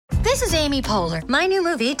This is Amy Poehler. My new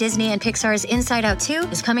movie, Disney and Pixar's Inside Out 2,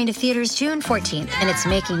 is coming to theaters June 14th, and it's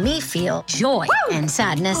making me feel joy and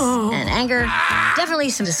sadness and anger, definitely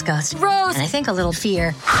some disgust, and I think a little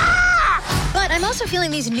fear. But I'm also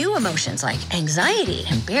feeling these new emotions like anxiety,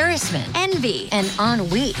 embarrassment, envy, and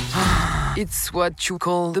ennui. It's what you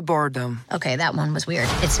call the boredom. Okay, that one was weird.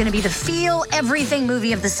 It's gonna be the feel everything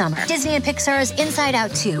movie of the summer. Disney and Pixar's Inside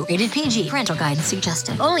Out 2, rated PG. Parental guidance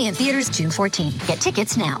suggested. Only in theaters June 14th. Get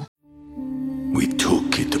tickets now. We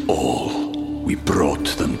took it all. We brought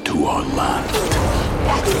them to our land.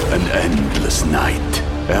 An endless night,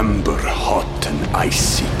 ember hot and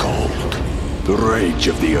icy cold. The rage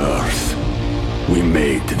of the earth. We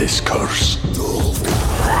made this curse.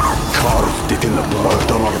 Carved it in the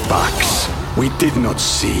blood on our backs. We did not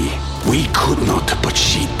see. We could not, but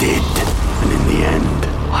she did. And in the end...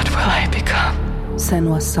 What will I become?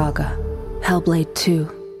 Senua's Saga. Hellblade 2.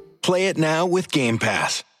 Play it now with Game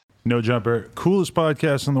Pass. No Jumper, coolest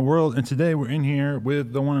podcast in the world, and today we're in here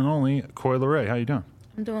with the one and only Coi Leray. How you doing?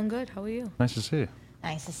 I'm doing good. How are you? Nice to see you.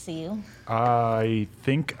 Nice to see you. I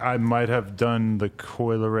think I might have done the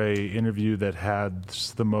Coi Leray interview that had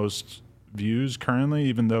the most views currently,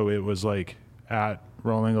 even though it was like at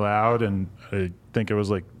Rolling Loud, and I think it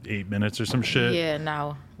was like 8 minutes or some shit. Yeah,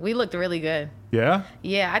 no. We looked really good. Yeah?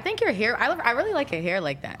 Yeah, I think your hair, I really like your hair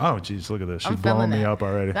like that. Oh, geez, look at this. She's I'm feeling blowing me it. up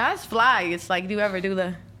already. That's fly. It's like, do you ever do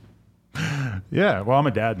the... Yeah, well, I'm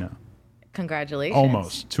a dad now. Congratulations.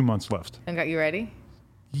 Almost. 2 months left. You ready?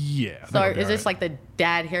 Yeah. So is this like the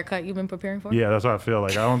dad haircut you've been preparing for? Yeah, that's what I feel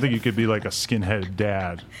like. I don't think you could be like a skinhead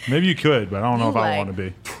dad. Maybe you could, but I don't know if I want to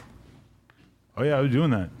be. Oh, yeah, I was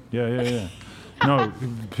doing that. Yeah. No,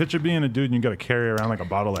 picture being a dude and you got to carry around like a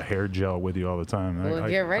bottle of hair gel with you all the time. Well,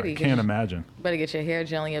 get ready. I can't imagine. Better get your hair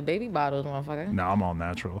gel in your baby bottles, motherfucker. No, I'm all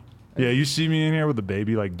natural. Yeah, you see me in here with the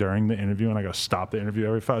baby like during the interview, and I got to stop the interview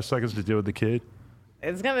every 5 seconds to deal with the kid.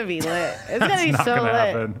 It's going to be lit. It's going to be so lit.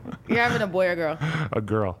 Happen. You're having a boy or girl? A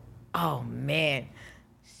girl. Oh, man.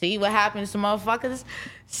 See what happens to motherfuckers?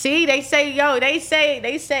 See, they say, yo,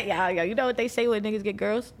 you know what they say when niggas get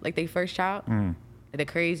girls? Like they first child? The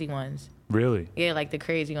crazy ones. Really? Yeah, like the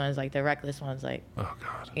crazy ones, like the reckless ones, like, oh,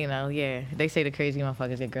 God. You know, yeah. They say the crazy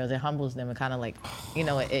motherfuckers get girls. It humbles them and kind of like, you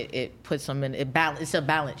know, it puts them in, it's a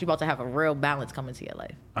balance. You're about to have a real balance come into your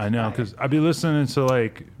life. I know, because I be listening to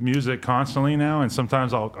like music constantly now, and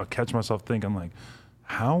sometimes I'll catch myself thinking like,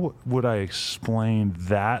 how would I explain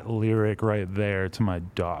that lyric right there to my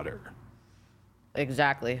daughter?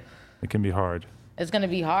 Exactly. It can be hard. It's going to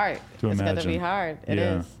be hard. It's going to be hard. It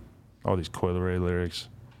is. All these Coi Leray lyrics.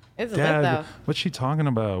 It's Dad, lit though. what's she talking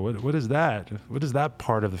about? What is that? What is that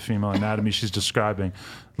part of the female anatomy she's describing?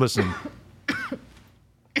 Listen,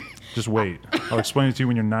 just wait. I'll explain it to you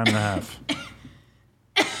when you're 9.5.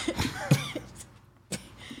 It's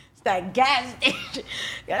that gas station.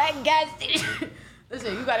 That gas station.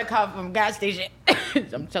 Listen, you gotta come from gas station.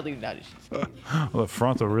 I'm telling you now this shit. Well, the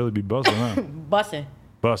front will really be buzzing, huh? Bussin'.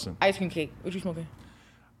 Ice cream cake. What you smoking?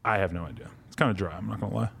 I have no idea. It's kind of dry, I'm not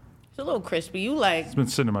gonna lie. It's a little crispy. You like... It's been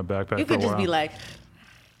sitting in my backpack You for a could while. just be like...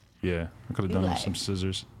 Yeah, I could have done it with some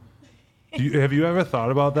scissors. Have you ever thought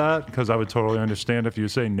about that? Because I would totally understand if you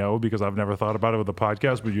say no, because I've never thought about it with the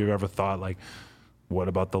podcast, but you ever thought, like, what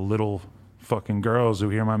about the little fucking girls who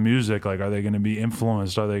hear my music? Like, are they going to be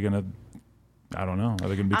influenced? Are they going to, I don't know, are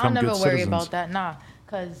they going to become good citizens? I'll never worry about that, nah.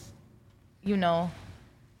 Because, you know,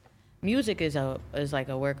 music is like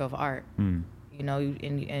a work of art. You know,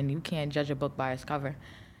 and you can't judge a book by its cover.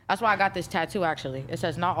 That's why I got this tattoo, actually. It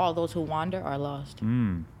says, not all those who wander are lost.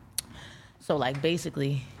 So, like,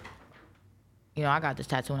 basically, you know, I got this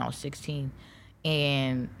tattoo when I was 16.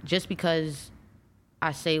 And just because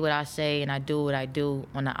I say what I say and I do what I do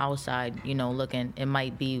on the outside, you know, looking, it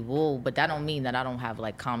might be, whoa, but that don't mean that I don't have,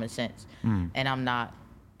 like, common sense. And I'm not,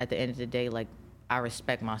 at the end of the day, like, I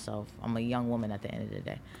respect myself. I'm a young woman at the end of the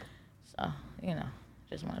day. So, you know,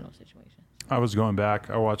 just one of those situations. I was going back.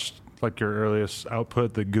 I watched like your earliest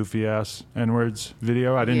output, the goofy ass N-words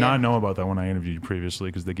video. I did not know about that when I interviewed you previously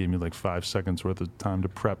because they gave me like 5 seconds worth of time to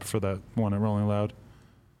prep for that one at Rolling Loud.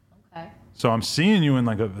 Okay. So I'm seeing you in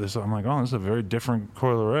like this. I'm like, oh, this is a very different Coi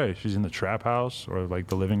Leray. She's in the trap house or like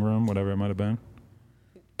the living room, whatever it might have been.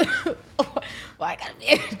 Why I gotta be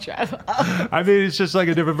in the trap house? I mean, it's just like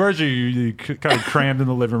a different version. You kind of crammed in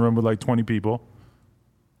the living room with like 20 people.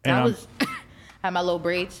 And I was had my little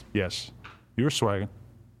braids. Yes. You were swagging.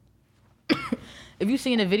 If you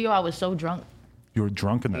seen the video, I was so drunk. You were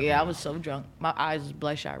drunk in that video? I was so drunk. My eyes was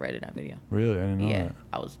bloodshot red in that video. Really? I didn't know that.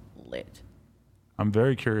 I was lit. I'm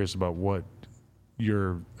very curious about what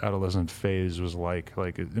your adolescent phase was like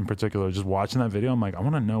in particular, just watching that video. I'm like, I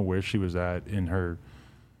want to know where she was at in her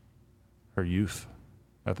her youth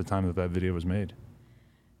at the time that video was made?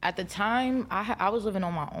 At the time, I was living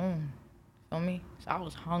on my own. Feel me? So I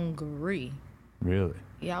was hungry. Really?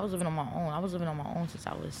 Yeah, I was living on my own. I was living on my own since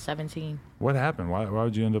I was 17. What happened? Why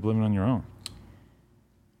would you end up living on your own?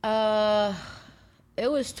 It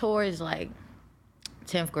was towards like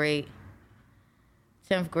 10th grade.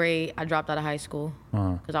 10th grade, I dropped out of high school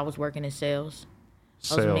because I was working in sales.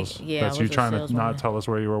 Sales? Yeah, That's you trying to not tell us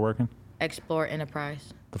where you were working? Explore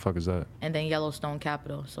Enterprise. The fuck is that? And then Yellowstone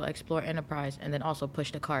Capital. So Explore Enterprise and then also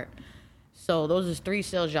Push the Cart. So those is 3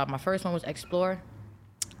 sales jobs. My first one was Explore.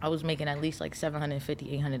 I was making at least like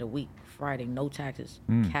 $750, $800 a week, Friday, no taxes,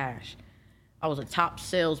 cash. I was a top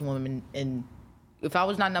saleswoman, and if I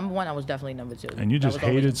was not number 1, I was definitely number 2. And you just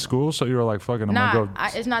hated school, so you were like, fucking, I'm gonna go.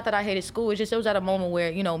 It's not that I hated school. It's just it was at a moment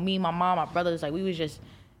where, you know, me, my mom, my brothers, like we was just,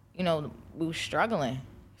 you know, we were struggling.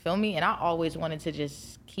 Feel me? And I always wanted to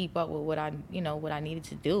just keep up with what I needed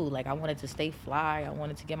to do. Like I wanted to stay fly. I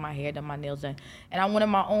wanted to get my hair done, my nails done, and I wanted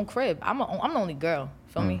my own crib. I'm the only girl.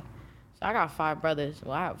 Feel me? So I got 5 brothers.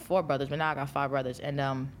 Well, I have 4 brothers, but now I got 5 brothers. And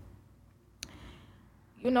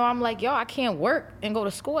you know, I'm like, yo, I can't work and go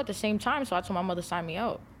to school at the same time. So I told my mother, sign me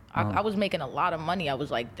out. I was making a lot of money. I was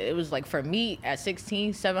like, it was like for me at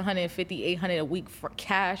 16, $750, $800 a week for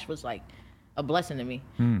cash was like a blessing to me.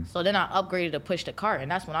 So then I upgraded to Push the Cart,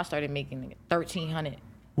 and that's when I started making $1,300,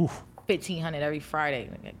 $1,500 every Friday,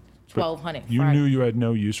 $1,200. You knew you had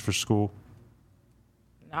no use for school.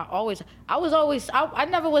 I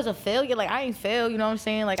never was a failure. Like I ain't fail, you know what I'm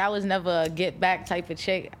saying? Like I was never a get back type of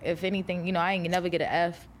chick. If anything, you know, I ain't never get an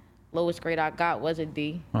F. Lowest grade I got was a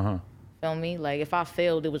D. Feel me? Like if I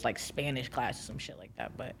failed, it was like Spanish class or some shit like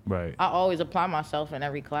that. But I always apply myself in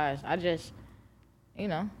every class. I just, you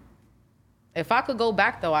know, if I could go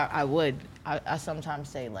back though, I would. I sometimes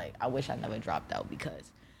say like I wish I never dropped out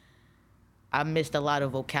because I missed a lot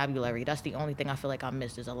of vocabulary. That's the only thing I feel like I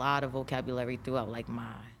missed. There's a lot of vocabulary throughout like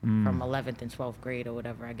from 11th and 12th grade or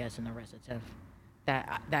whatever, I guess, in the rest of 10th.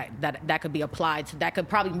 That could be applied to, that could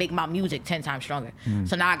probably make my music 10 times stronger.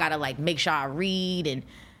 So now I gotta like make sure I read, and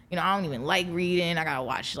you know, I don't even like reading. I gotta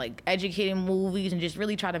watch like educating movies and just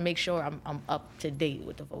really try to make sure I'm up to date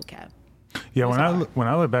with the vocab. Yeah, when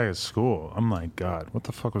I look back at school, I'm like, God, what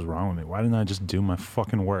the fuck was wrong with me? Why didn't I just do my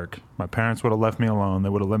fucking work? My parents would have left me alone. They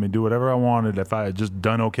would have let me do whatever I wanted if I had just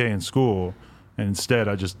done okay in school. And instead,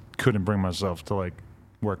 I just couldn't bring myself to like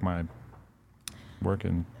work and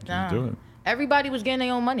just do it. Everybody was getting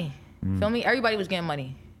their own money. Feel me? Everybody was getting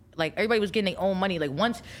money. Like everybody was getting their own money. Like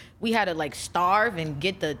once we had to like starve and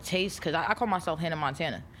get the taste, because I call myself Hannah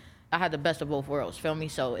Montana. I had the best of both worlds. Feel me?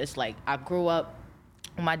 So it's like I grew up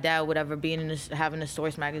with my dad, whatever, being in this, having the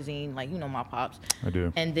Source magazine, like, you know, my pops. I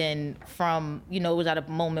do. And then from, you know, it was at a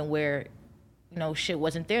moment where, you know, shit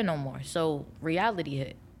wasn't there no more. So reality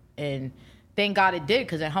hit. And thank God it did,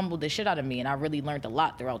 because it humbled the shit out of me. And I really learned a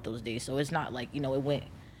lot throughout those days. So it's not like, you know, it went,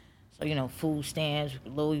 so, you know, food stamps,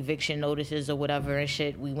 low eviction notices or whatever and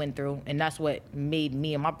shit we went through. And that's what made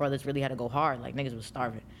me and my brothers really had to go hard. Like, niggas was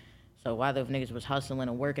starving. So either if niggas was hustling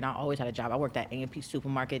and working, I always had a job. I worked at A&P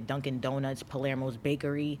Supermarket, Dunkin' Donuts, Palermo's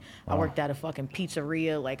Bakery. I worked at a fucking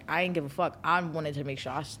pizzeria. Like, I ain't give a fuck. I wanted to make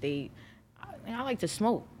sure I stayed. I like to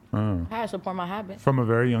smoke. I had to support my habit. From a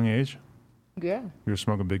very young age? Yeah. You were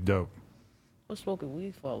smoking big dope. I was smoking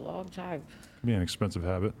weed for a long time. It'd be an expensive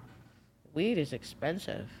habit. Weed is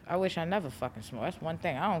expensive. I wish I never fucking smoked. That's one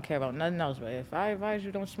thing. I don't care about nothing else. But if I advise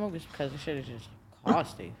you don't smoke, it's because the shit is just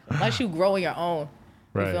costly. Unless you grow your own.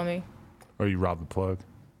 Right. You feel me? Or you rob the plug.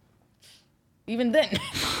 Even then,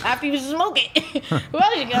 after you was smoking, who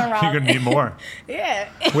else you gonna rob? You're gonna need more. Yeah.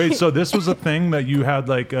 Wait, so this was a thing that you had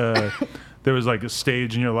like there was like a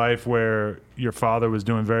stage in your life where your father was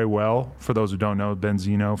doing very well, for those who don't know,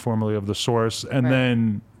 Benzino, formerly of The Source, and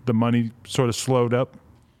then the money sort of slowed up?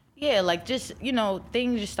 Yeah, like just, you know,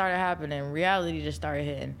 things just started happening. Reality just started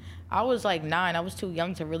hitting. I was like 9. I was too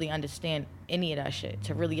young to really understand any of that shit,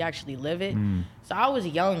 to really actually live it. So I was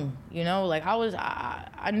young, you know, like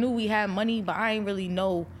I knew we had money, but I didn't really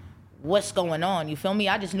know what's going on. You feel me?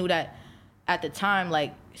 I just knew that at the time,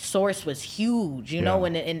 like, Source was huge, you know,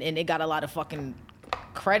 and it got a lot of fucking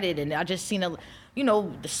credit. And I just seen you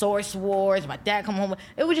know, the Source Wars, my dad come home.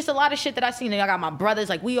 It was just a lot of shit that I seen. And I got my brothers,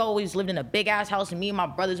 like, we always lived in a big ass house, and me and my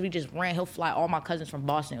brothers, we just ran. He'll fly all my cousins from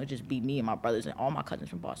Boston. It would just be me and my brothers and all my cousins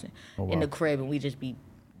from Boston in the crib, and we just be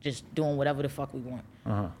just doing whatever the fuck we want.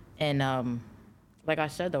 And like I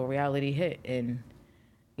said, though, reality hit, and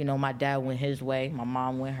you know, my dad went his way, my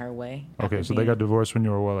mom went her way. Okay, so they got divorced when you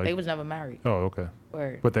were what? Like, they was never married. Oh, okay.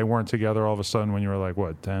 Word. But they weren't together all of a sudden when you were like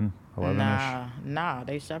what, 10? 11-ish? Nah,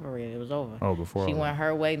 they separated. It was over. Oh, before She all went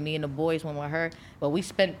her way, me and the boys went with her. But we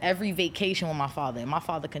spent every vacation with my father. And my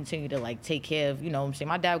father continued to, like, take care of, you know what I'm saying?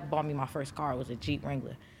 My dad bought me my first car. It was a Jeep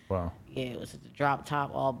Wrangler. Wow. Yeah, it was a drop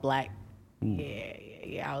top, all black. Ooh.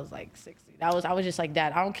 Yeah. I was like 60. I was just like,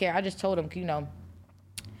 Dad, I don't care. I just told him, you know,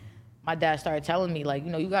 my dad started telling me, like, you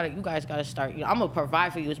know, you guys gotta start, you know, I'm gonna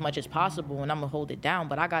provide for you as much as possible and I'm gonna hold it down,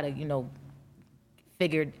 but I gotta, you know,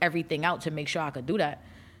 figure everything out to make sure I could do that.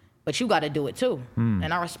 But you gotta do it too.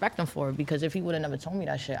 And I respect him for it, because if he would have never told me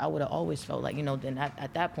that shit, I would have always felt like, you know, then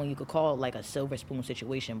at that point you could call it like a silver spoon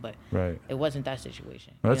situation, but it wasn't that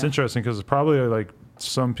situation. Well, that's interesting, because it's probably like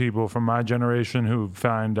some people from my generation who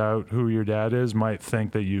find out who your dad is might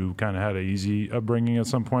think that you kind of had an easy upbringing at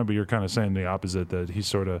some point, but you're kind of saying the opposite, that he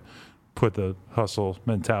sort of put the hustle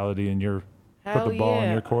mentality in your, put the ball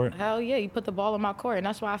in your court. Hell yeah, he put the ball in my court, and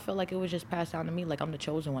that's why I feel like it was just passed down to me. Like, I'm the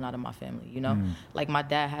chosen one out of my family, you know. Like, my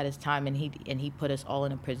dad had his time, and he put us all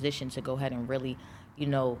in a position to go ahead and really, you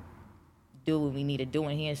know, do what we need to do,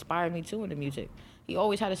 and he inspired me too in the music. He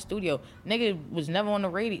always had a studio. Nigga was never on the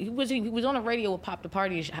radio. He was on the radio with Pop the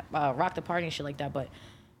Party, Rock the Party and shit like that, but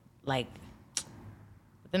like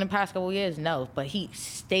within the past couple years, no. But he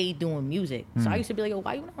stayed doing music. So I used to be like, yo,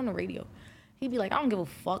 why you not on the radio? He'd be like, I don't give a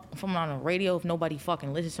fuck if I'm on the radio, if nobody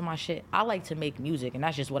fucking listens to my shit. I like to make music, and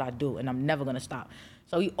that's just what I do, and I'm never gonna stop.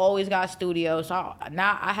 So he always got a studio. So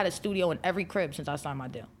now I had a studio in every crib since I signed my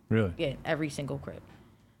deal. Really? Yeah, every single crib.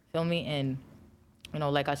 Feel me? And, you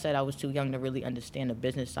know, like I said, I was too young to really understand the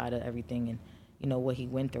business side of everything and, you know, what he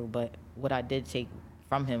went through. But what I did take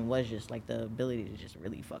from him was just, like, the ability to just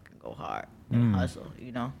really fucking go hard and hustle,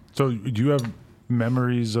 you know? So do you have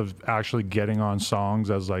memories of actually getting on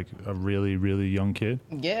songs as like a really, really young kid?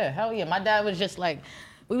 Yeah, hell yeah. My dad was just like,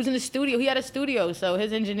 we was in the studio. He had a studio, so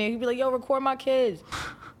his engineer, he'd be like, yo, record my kids.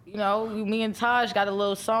 You know, me and Taj got a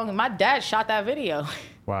little song, and my dad shot that video.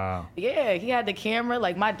 Wow. Yeah, he had the camera.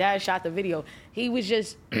 Like, my dad shot the video. He was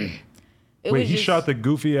just... Wait, he shot the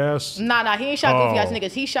goofy ass? Nah, he ain't shot goofy ass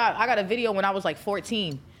niggas. I got a video when I was like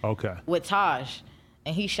 14. Okay. With Taj.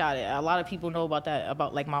 And he shot it. A lot of people know about that,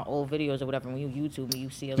 about like my old videos or whatever. When you YouTube me, you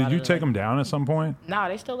see a lot of... Did you take them down at some point? Nah,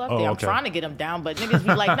 they still up there. I'm trying to get them down, but niggas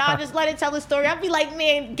be like, nah, just let it tell the story. I'd be like,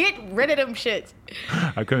 man, get rid of them shits.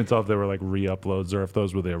 I couldn't tell if they were like re-uploads or if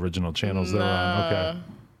those were the original channels they were on. Okay.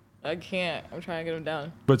 I can't. I'm trying to get them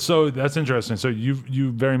down. But so that's interesting. So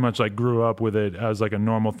you very much like grew up with it as like a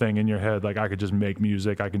normal thing in your head. Like, I could just make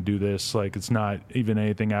music. I can do this. Like, it's not even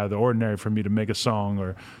anything out of the ordinary for me to make a song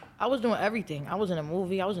or... I was doing everything. I was in a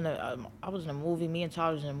movie. I was in a movie. Me and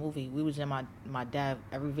Todd was in a movie. We was in my dad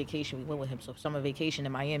every vacation. We went with him. So summer vacation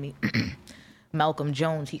in Miami. Malcolm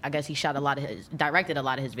Jones. I guess he directed a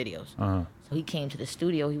lot of his videos. So he came to the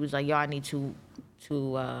studio. He was like, "Yo, I need two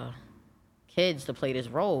kids to play this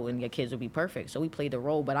role, and your kids will be perfect." So we played the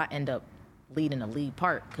role, but I end up leading the lead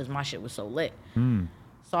part because my shit was so lit.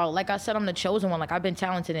 So like I said, I'm the chosen one. Like, I've been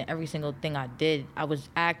talented in every single thing I did. I was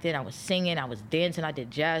acting, I was singing, I was dancing, I did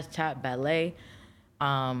jazz, tap, ballet.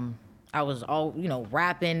 I was all, you know,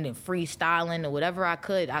 rapping and freestyling or whatever I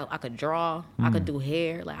could. I could draw, I could do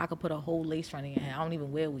hair. Like, I could put a whole lace front in your hair. I don't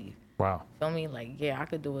even wear weave. Wow. Feel me? Like, yeah, I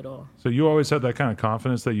could do it all. So you always had that kind of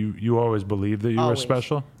confidence that you always believed that you were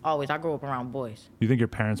special? Always. I grew up around boys. You think your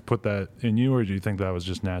parents put that in you, or do you think that was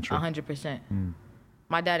just natural? 100%.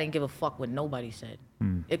 My dad didn't give a fuck what nobody said.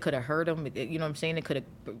 It could have hurt him. You know what I'm saying? It could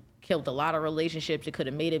have killed a lot of relationships. It could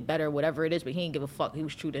have made it better, whatever it is, but he didn't give a fuck. He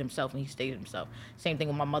was true to himself, and he stayed himself. Same thing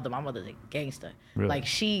with my mother. My mother's a gangster. Really? Like,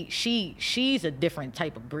 she's a different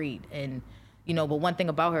type of breed. And, you know, but one thing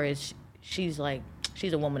about her is she's a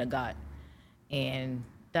woman of God. And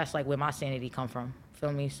that's, like, where my sanity come from.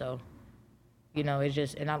 Feel me? So, you know, it's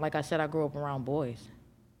just, and like I said, I grew up around boys.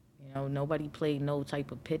 You know, nobody played no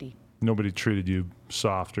type of pity. Nobody treated you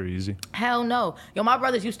soft or easy? Hell no. Yo, my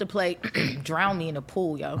brothers used to play drown me in the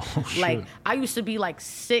pool, yo. Oh, shit. Like, I used to be like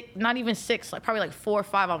 6, not even 6, like probably like 4 or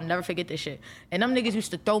 5. I'll never forget this shit. And them niggas used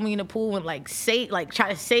to throw me in the pool and like try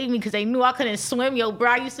to save me because they knew I couldn't swim. Yo, bro,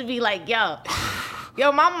 I used to be like, yo,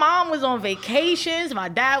 my mom was on vacations. My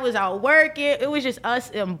dad was out working. It was just us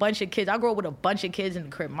and a bunch of kids. I grew up with a bunch of kids in the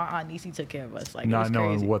crib. My aunt Niecy took care of us. Like, not it was knowing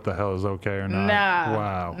crazy. what the hell is okay or not.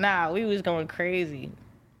 Nah. Nah, we was going crazy.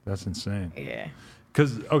 That's insane. Yeah.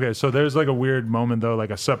 Because, okay, so there's like a weird moment, though, like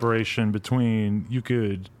a separation between you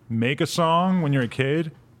could make a song when you're a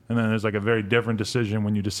kid, and then there's like a very different decision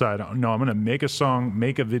when you decide, oh, no, I'm going to make a song,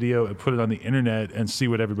 make a video, and put it on the internet and see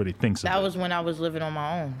what everybody thinks of it. That was when I was living on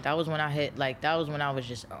my own. That was when that was when I was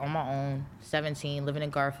just on my own, 17, living in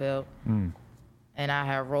Garfield. And I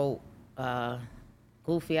had wrote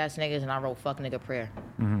Goofy Ass Niggas, and I wrote Fuck Nigga Prayer.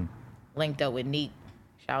 Linked up with Neek.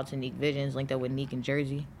 Shout out to Neek Visions, linked up with Neek in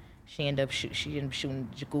Jersey. She ended up shooting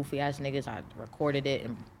goofy ass niggas. I recorded it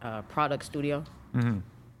in Product Studio. Mm-hmm.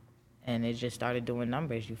 And it just started doing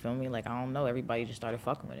numbers, you feel me? Like, I don't know, everybody just started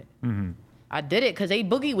fucking with it. Mm-hmm. I did it because A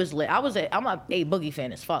Boogie was lit. I'm a A Boogie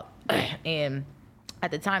fan as fuck. And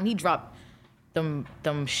at the time he dropped them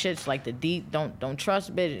shits like the deep, don't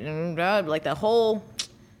trust bitch, like the whole,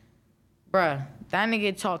 bruh, that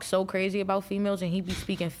nigga talk so crazy about females and he be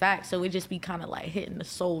speaking facts, so it just be kind of like hitting the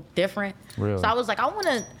soul different. Really? So I was like,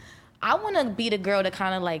 I wanna be the girl to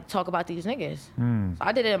kind of like talk about these niggas. So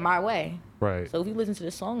I did it in my way. Right. So if you listen to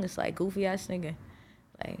the song, it's like goofy ass nigga.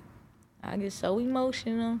 Like, I get so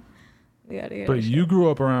emotional. But you grew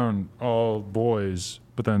up around all boys,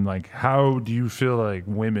 but then like, how do you feel like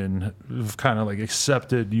women have kind of like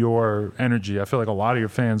accepted your energy? I feel like a lot of your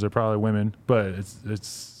fans are probably women, but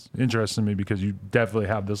it's interesting to me because you definitely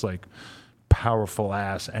have this like powerful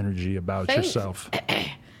ass energy about yourself.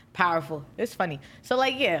 Powerful. It's funny. So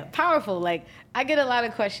like, yeah, powerful. Like, I get a lot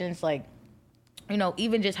of questions like, you know,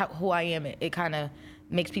 even just who I am, it kind of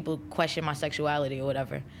makes people question my sexuality or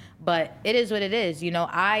whatever. But it is what it is. You know,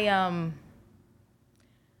 I'm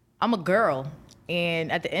a girl.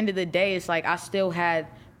 And at the end of the day, it's like I still had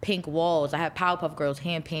pink walls. I had Powerpuff Girls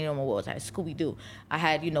hand painted on my walls. I had Scooby-Doo. I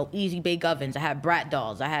had, you know, Easy Bake Ovens. I had Brat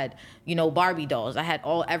dolls. I had, you know, Barbie dolls. I had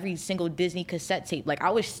every single Disney cassette tape. Like, I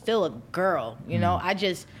was still a girl, you know? I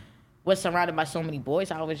just was surrounded by so many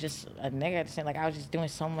boys. I was just a nigga at the same, like, I was just doing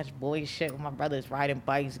so much boy shit with my brothers, riding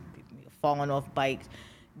bikes, falling off bikes,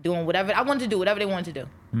 doing whatever. I wanted to do whatever they wanted to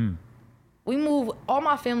do. We moved, all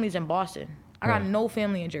my family's in Boston. I got no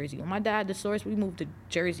family in Jersey. When my dad had the source, we moved to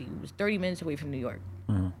Jersey. It was 30 minutes away from New York.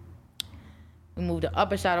 We moved to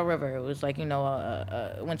Upper Saddle River. It was like, you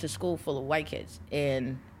know, went to school full of white kids.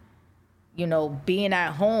 And, you know, being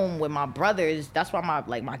at home with my brothers, that's why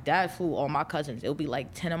my dad flew all my cousins. It would be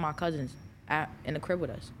like 10 of my cousins in the crib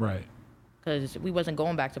with us. Right. Because we wasn't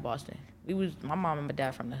going back to Boston. My mom and my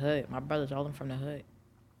dad from the hood. My brothers, all of them from the hood.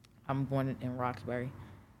 I'm born in Roxbury.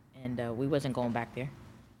 And we wasn't going back there.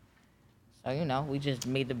 So, you know, we just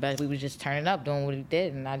made the best. We was just turning up, doing what we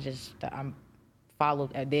did. And I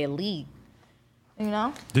followed their lead, you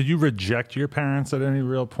know? Did you reject your parents at any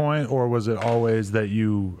real point? Or was it always that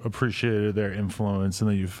you appreciated their influence and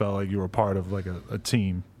that you felt like you were part of like a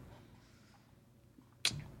team?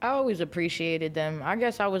 I always appreciated them. I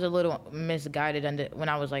guess I was a little misguided when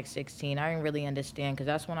I was like 16. I didn't really understand because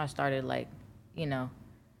that's when I started like, you know,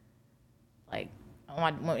 like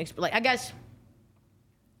I guess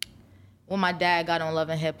when my dad got on Love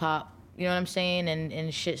and Hip Hop, you know what I'm saying,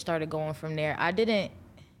 and shit started going from there. I didn't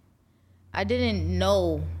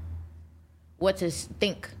know what to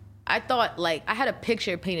think. I thought like I had a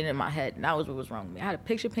picture painted in my head, and that was what was wrong with me. I had a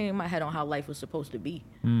picture painted in my head on how life was supposed to be.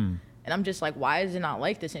 And I'm just like, why is it not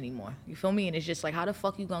like this anymore? You feel me? And it's just like, how the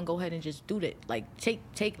fuck you gonna go ahead and just do that? Like, take,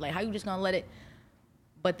 like, how you just gonna let it?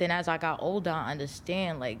 But then as I got older, I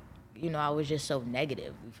understand, like, you know, I was just so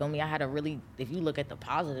negative. You feel me? I had to really, if you look at the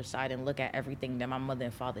positive side and look at everything that my mother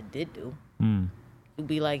and father did do, you'd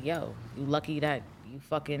be like, yo, you lucky that you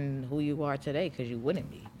fucking who you are today, because you wouldn't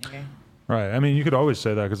be, okay? Right. I mean, you could always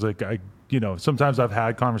say that because, like, you know, sometimes I've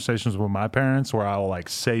had conversations with my parents where I'll like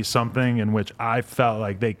say something in which I felt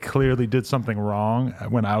like they clearly did something wrong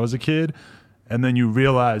when I was a kid, and then you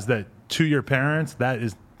realize that to your parents that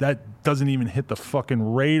doesn't even hit the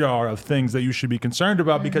fucking radar of things that you should be concerned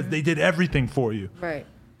about because they did everything for you. Right.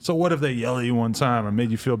 So what if they yell at you one time or made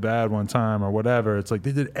you feel bad one time or whatever? It's like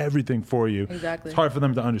they did everything for you. Exactly. It's hard for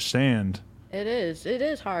them to understand. It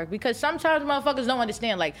is hard because sometimes motherfuckers don't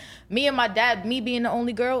understand. Like me and my dad, me being the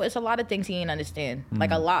only girl, it's a lot of things he ain't understand.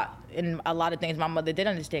 Like a lot. And a lot of things my mother did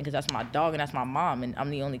understand because that's my dog and that's my mom and I'm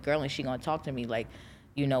the only girl and she gonna talk to me like,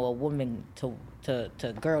 you know, a woman to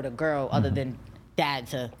girl to girl other than dad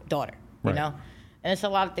to daughter, you know? And it's a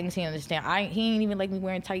lot of things he understand. He ain't even like me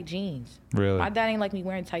wearing tight jeans. Really? My dad ain't like me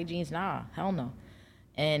wearing tight jeans. Nah, hell no.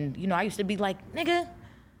 And, you know, I used to be like, nigga,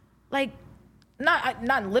 like,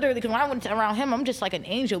 not literally, because when I went around him, I'm just like an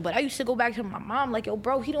angel. But I used to go back to my mom, like, yo,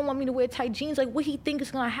 bro, he don't want me to wear tight jeans. Like, what he think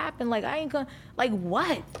is gonna happen? Like, I ain't gonna, like,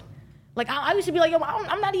 what? Like, I used to be like, yo,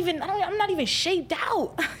 I'm not even shaped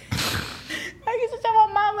out. I used to tell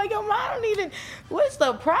my mom, like, yo, mom, what's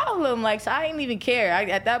the problem? Like, so I didn't even care.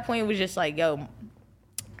 At that point, it was just like, yo,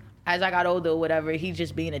 as I got older or whatever, he's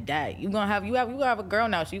just being a dad. You gonna have a girl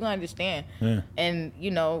now, so you gonna understand. Yeah. And,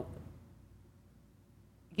 you know,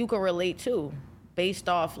 you can relate too, based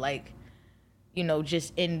off like, you know,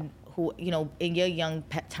 just in your young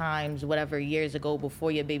times, whatever, years ago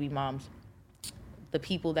before your baby moms, the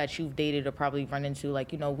people that you've dated or probably run into,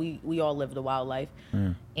 like, you know, we all live the wild life.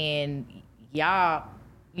 And y'all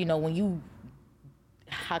you know, when you,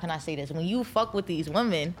 how can I say this? When you fuck with these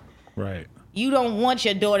women, right, you don't want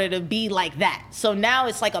your daughter to be like that. So now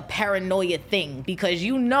it's like a paranoia thing because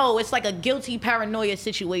you know it's like a guilty paranoia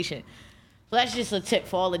situation. So that's just a tip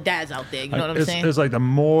for all the dads out there. You know what I'm saying? It's like the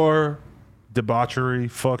more debauchery,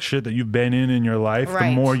 fuck shit that you've been in your life, Right.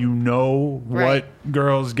 the more you know Right. what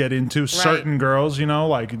girls get into. Certain girls, you know,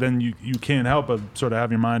 like then you can't help but sort of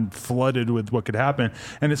have your mind flooded with what could happen.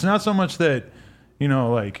 And it's not so much that, you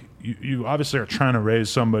know, like you obviously are trying to raise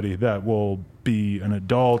somebody that will be an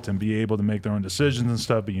adult and be able to make their own decisions and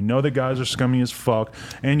stuff, but you know the guys are scummy as fuck,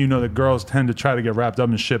 and you know that girls tend to try to get wrapped up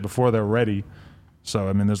in shit before they're ready. So,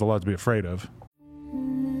 I mean, there's a lot to be afraid of.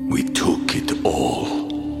 We took it all.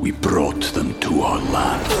 We brought them to our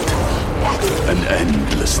land. An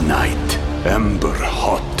endless night, ember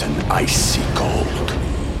hot and icy cold.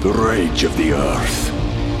 The rage of the earth.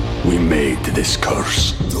 We made this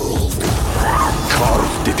curse.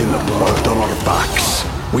 Carved it in the blood on our backs.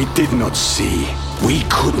 We did not see. We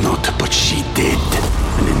could not, but she did.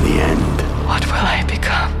 And in the end, What will I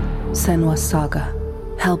become? Senua's Saga.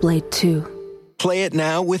 Hellblade 2. Play it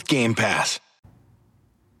now with Game Pass.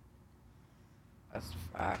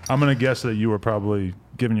 I'm going to guess that you were probably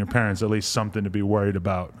giving your parents at least something to be worried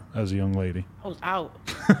about as a young lady. I was out.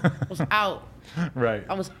 I was out. Right.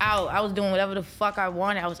 I was out. I was doing whatever the fuck I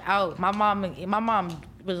wanted. I was out. My mom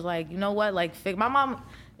was like, you know what? Like, my mom,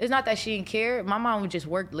 it's not that she didn't care. My mom would just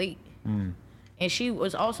work late. And she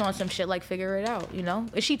was also on some shit like figure it out, you know?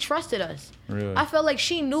 And she trusted us. Really? I felt like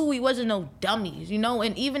she knew we wasn't no dummies, you know?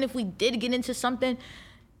 And even if we did get into something,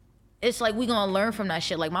 it's like we gonna learn from that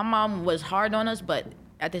shit. Like, my mom was hard on us, but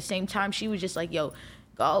at the same time, she was just like, yo,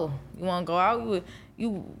 go. You wanna go out?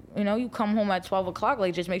 You know, you come home at 12 o'clock,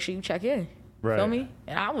 like, just make sure you check in. Right. Feel me?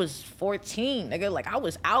 And I was 14, nigga. Like, I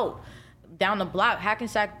was out down the block,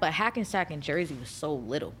 Hackensack, but Hackensack in Jersey was so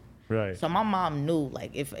little. Right. So my mom knew,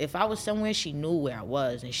 like, if I was somewhere, she knew where I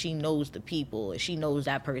was, and she knows the people, and she knows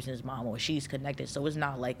that person's mom, or she's connected. So it's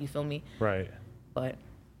not like, you feel me? Right. But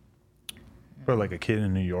For like a kid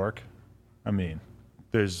in New York, I mean,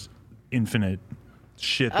 there's infinite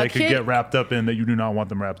shit they could get wrapped up in that you do not want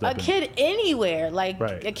them wrapped up in. A kid anywhere, like,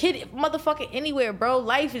 Right. a kid motherfucking anywhere, bro.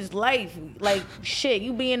 Life is life. Like, shit,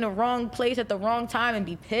 you be in the wrong place at the wrong time and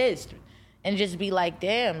be pissed and just be like,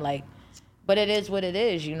 damn, like, but it is what it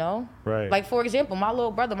is, you know? Right. Like, for example, my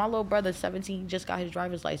little brother's 17, he just got his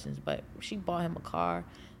driver's license, but she bought him a car.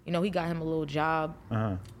 You know, he got him a little job.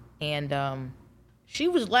 And she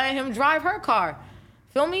was letting him drive her car.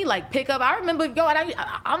 Feel me? Like, pick up. I remember, yo,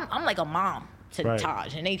 I'm like a mom to Right.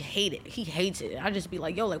 Taj, and they hate it. He hates it. I just be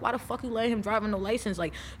like, yo, like, why the fuck you letting him drive with no license?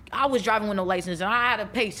 Like, I was driving with no license, and I had to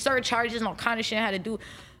pay surcharges and all kind of shit I had to do.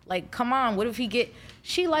 Like, come on, what if he get...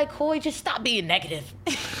 She like, Coy, just stop being negative.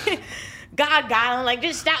 God got him, like,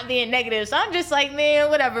 just stop being negative. So I'm just like, man,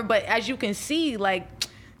 whatever. But as you can see, like,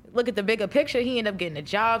 look at the bigger picture. He ended up getting a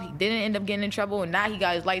job. He didn't end up getting in trouble, and now he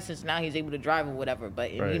got his license. Now he's able to drive or whatever.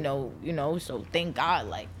 But Right. you know. So thank God,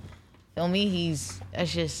 like, feel me?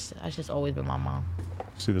 That's just always been my mom.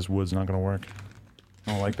 See, this wood's not gonna work.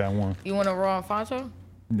 I don't like that one. You want to roll Alfonso?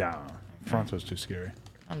 Nah, Fronto's too scary.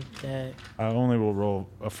 I'm dead. I only will roll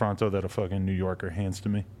a Fronto that a fucking New Yorker hands to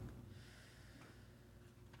me.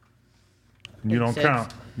 You don't Makes sense.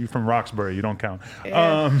 count. You from Roxbury, you don't count.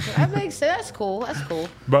 Yeah. That makes sense. That's cool. That's cool.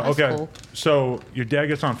 But That's okay, cool. so your dad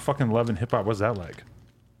gets on fucking Love and Hip Hop. What's that like?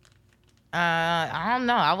 I don't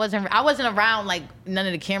know. I wasn't around like none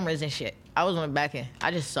of the cameras and shit. I was on the back end.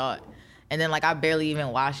 I just saw it, and then like I barely even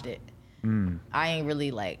watched it. I ain't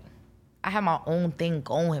really like. I had my own thing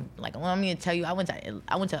going. Like, let me tell you, I went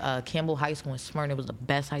to Campbell High School in Smyrna. It was the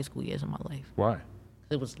best high school years of my life. Why?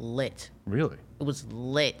 It was lit. Really? It was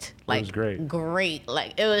lit. Like, was great. Great.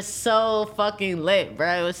 Like, it was so fucking lit,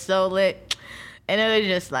 bro. It was so lit. And it was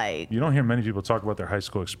just like, You don't hear many people talk about their high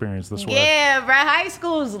school experience this way. yeah, bro. High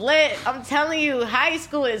school's lit. I'm telling you, high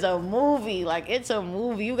school is a movie. Like, it's a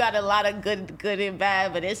movie. You got a lot of good and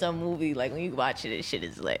bad, but it's a movie. Like, when you watch it, this shit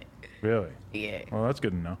is lit. Really? Yeah. Well, that's good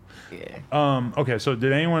to know. Yeah. Okay, so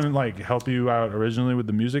did anyone like help you out originally with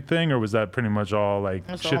the music thing, or was that pretty much all like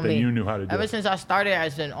It's shit all that me. you knew how to do? Ever since I started,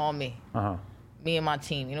 it's been all me. Uh-huh. Me and my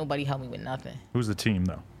team. Ain't nobody helped me with nothing. Who's the team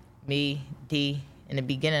though? Me, D. In the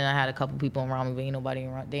beginning, I had a couple people around me, but ain't nobody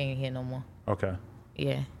around. They ain't here no more. Okay.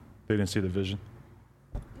 Yeah. They didn't see the vision.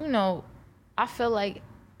 You know, I feel like,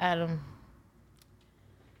 Adam,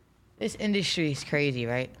 this industry is crazy,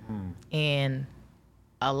 right? And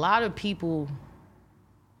a lot of people,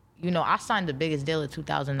 you know, I signed the biggest deal in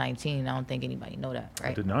 2019. I don't think anybody know that, I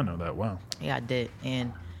right? did not know that. Wow. Yeah, I did.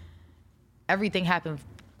 And everything happened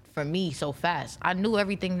for me so fast. I knew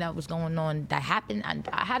everything that was going on that happened.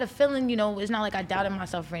 I had a feeling, you know, it's not like I doubted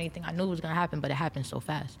myself or anything. I knew it was gonna happen, but it happened so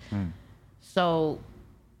fast. So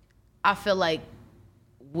I feel like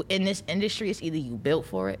in this industry, it's either you built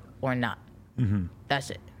for it or not. That's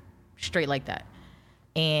it, straight like that.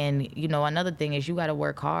 And you know, another thing is you gotta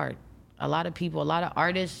work hard. A lot of people, a lot of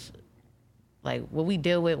artists, like what we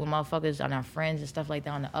deal with motherfuckers and our friends and stuff like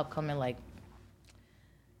that on the upcoming, like,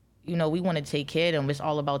 you know, we want to take care of them. It's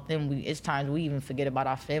all about them. It's times we even forget about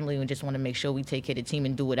our family and just want to make sure we take care of the team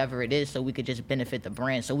and do whatever it is so we could just benefit the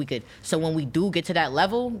brand. So when we do get to that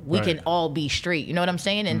level, we can all be straight. You know what I'm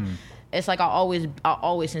saying? And it's like I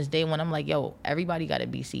always since day one, I'm like, yo, everybody got to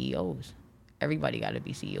be CEOs. Everybody got to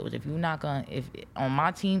be CEOs. If you're not gonna, if on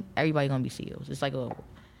my team, everybody gonna be CEOs. It's like a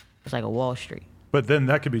Wall Street. But then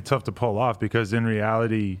that could be tough to pull off because in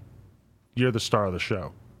reality, you're the star of the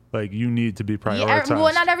show. Like, you need to be prioritized. Yeah,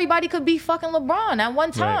 well, not everybody could be fucking LeBron at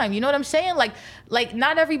one time. Right. You know what I'm saying? Like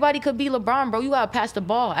not everybody could be LeBron, bro. You gotta pass the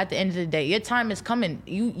ball at the end of the day. Your time is coming.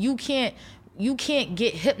 You can't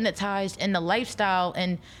get hypnotized in the lifestyle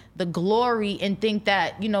and the glory and think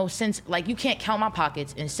that, you know, since, like, you can't count my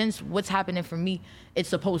pockets, and since what's happening for me, it's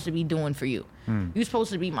supposed to be doing for you. You're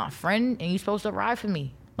supposed to be my friend, and you're supposed to ride for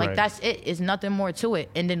me. Like, that's it. It's nothing more to it.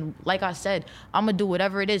 And then, like I said, I'm going to do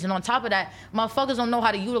whatever it is. And on top of that, motherfuckers don't know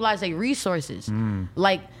how to utilize their resources.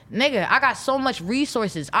 Like, nigga, I got so much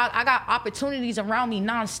resources. I got opportunities around me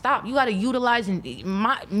nonstop. You got to utilize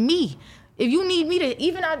me. If you need me to,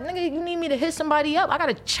 you need me to hit somebody up, I got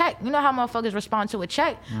to check. You know how motherfuckers respond to a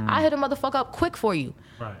check? I hit a motherfucker up quick for you.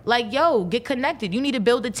 Right. Like, yo, get connected. You need to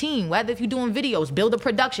build a team. Whether if you're doing videos, build a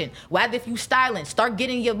production. Whether if you styling, start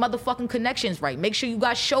getting your motherfucking connections right. Make sure you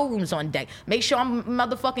got showrooms on deck. Make sure I'm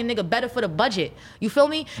motherfucking nigga better for the budget. You feel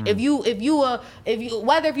me? Whether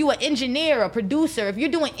if you an engineer, a producer, if you're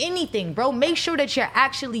doing anything, bro, make sure that you're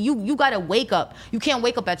actually, you gotta wake up. You can't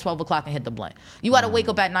wake up at 12 o'clock and hit the blunt. You gotta wake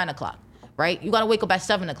up at 9 o'clock, right? You gotta wake up at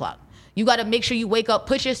 7 o'clock. You gotta make sure you wake up,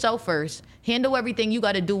 put yourself first, handle everything you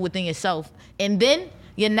gotta do within yourself. And then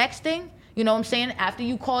your next thing, you know what I'm saying? After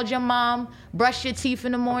you called your mom, brushed your teeth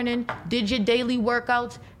in the morning, did your daily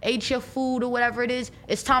workouts, ate your food or whatever it is,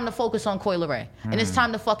 it's time to focus on Coi Leray. And it's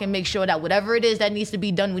time to fucking make sure that whatever it is that needs to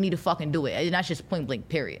be done, we need to fucking do it. And that's just point blank,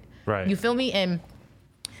 period. Right. You feel me? And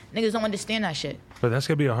niggas don't understand that shit. But that's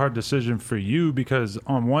gonna be a hard decision for you because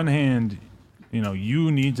on one hand, you know,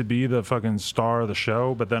 you need to be the fucking star of the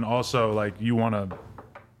show, but then also, like, you want to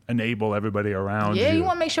enable everybody around you. Yeah, you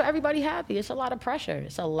want to make sure everybody happy. It's a lot of pressure.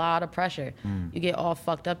 It's a lot of pressure. You get all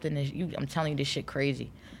fucked up in this. I'm telling you, this shit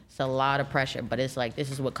crazy. It's a lot of pressure, but it's like,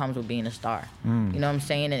 this is what comes with being a star. You know what I'm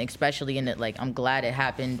saying? And especially in it, like, I'm glad it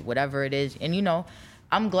happened, whatever it is. And, you know,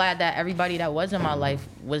 I'm glad that everybody that was in my life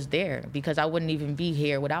was there because I wouldn't even be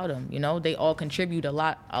here without them. You know, they all contribute a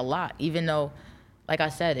lot, even though, like I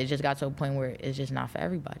said, it just got to a point where it's just not for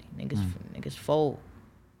everybody. Niggas fold.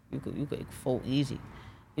 You could fold easy.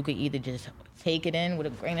 You could either just take it in with a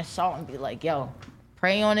grain of salt and be like, yo,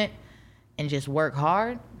 pray on it and just work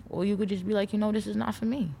hard, or you could just be like, you know, this is not for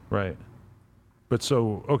me. Right. But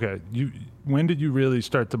so, okay, when did you really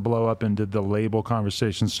start to blow up and did the label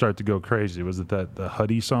conversations start to go crazy? Was it the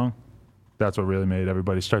Huddy song? That's what really made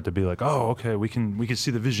everybody start to be like, oh, okay, we can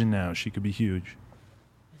see the vision now. She could be huge.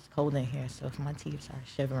 It's cold in here, so if my teeth start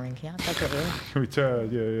shivering, can I touch it in? Can we tell?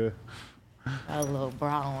 Yeah. Got a little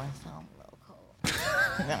bra on, so I'm a little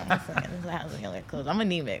cold. I'm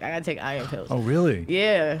anemic. I gotta take iron pills. Oh, really?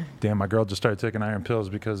 Yeah. Damn, my girl just started taking iron pills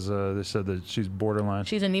because they said that she's borderline.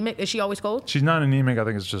 She's anemic? Is she always cold? She's not anemic. I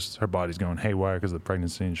think it's just her body's going haywire because of the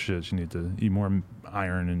pregnancy and shit. She needs to eat more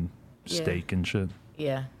iron and steak and shit.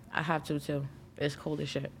 Yeah, I have to too. It's cold as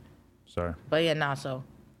shit. Sorry. But yeah, nah, so.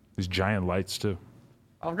 These giant lights too.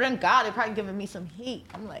 Oh, thank God, they're probably giving me some heat.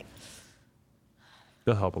 I'm like.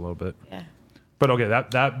 They'll help a little bit. Yeah. But okay,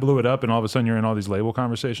 that blew it up, and all of a sudden you're in all these label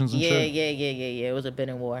conversations and shit? Yeah. It was a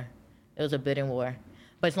bidding war.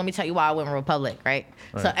 But let me tell you why I went Republic, right?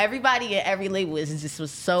 So everybody at every label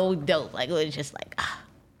was so dope. Like, it was just like,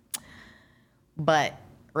 But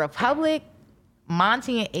Republic,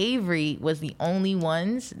 Monty and Avery was the only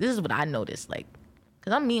ones. This is what I noticed, like,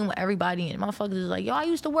 because I'm meeting with everybody, and motherfuckers is like, yo, I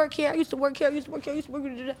used to work here.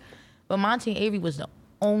 But Monty and Avery was the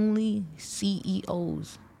only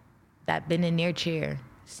CEOs that been in their chair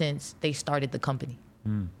since they started the company.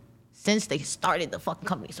 Since they started the fucking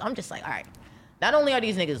company. So I'm just like, all right, not only are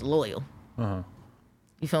these niggas loyal,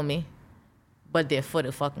 you feel me? But they're for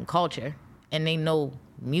the fucking culture and they know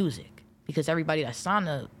music. Because everybody that signed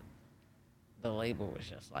the label was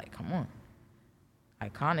just like, come on.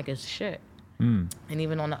 Iconic as shit. And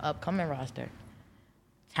even on the upcoming roster,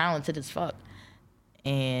 talented as fuck.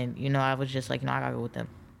 And, you know, I was just like, no, I gotta go with them.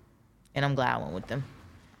 And I'm glad I went with them.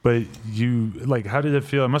 But you, like, how did it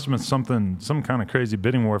feel? It must have been some kind of crazy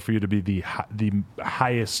bidding war for you to be the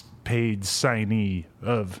highest paid signee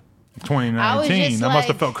of 2019. That must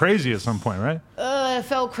have felt crazy at some point, right? It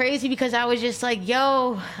felt crazy because I was just like,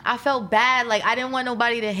 yo, I felt bad. Like, I didn't want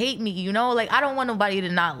nobody to hate me, you know? Like, I don't want nobody to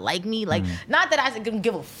not like me. Like, not that I didn't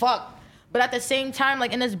give a fuck. But at the same time,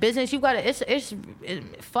 like, in this business, you gotta, it's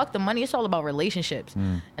fuck the money. It's all about relationships.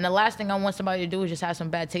 And the last thing I want somebody to do is just have some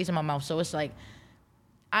bad taste in my mouth. So it's like,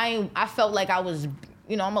 I felt like I was,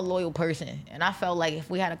 you know, I'm a loyal person. And I felt like if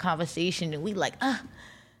we had a conversation and we like,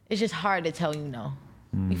 it's just hard to tell you no.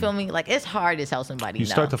 You feel me? Like, it's hard to tell somebody You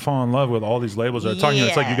no. start to fall in love with all these labels that are telling you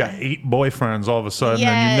it's like you got 8 boyfriends all of a sudden, Yes.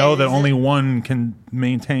 and you know that only one can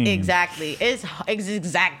maintain. Exactly. It's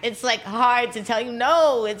like hard to tell you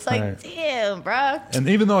no. It's like, Right. damn, bruh. And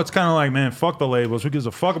even though it's kind of like, man, fuck the labels. Who gives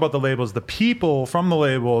a fuck about the labels? The people from the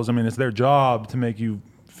labels, I mean, it's their job to make you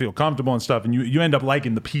feel comfortable and stuff, and you end up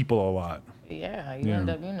liking the people a lot. Yeah, you end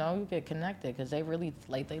up, you know, you get connected because they really,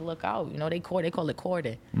 like, they look out. You know, they call it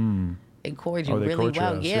courting. They court you they really court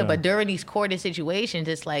well. your ass, Yeah, yeah. but during these courted situations,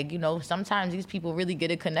 it's like, you know, sometimes these people really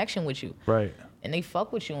get a connection with you. Right. And they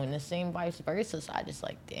fuck with you, and the same vice versa. So I just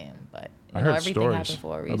like, damn. But you I know, heard everything stories happens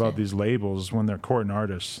for a reason. about these labels when they're courting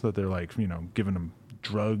artists that they're like, you know, giving them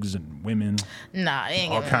drugs and women. Nah, they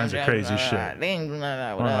ain't all giving kinds no of drugs, crazy nah, shit. They ain't doing none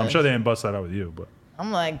of that with I'm us. sure they didn't bust that out with you, but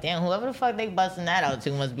I'm like, damn, whoever the fuck they busting that out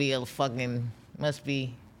to must be like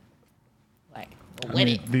I with mean,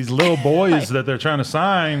 it. these little boys that they're trying to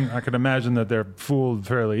sign, I could imagine that they're fooled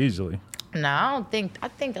fairly easily. No, I think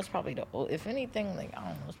that's probably the old, if anything, like, I don't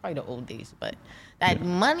know, it's probably the old days. But that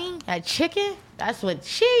money, that chicken, that's what,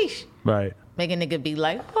 sheesh. Right. Make a nigga be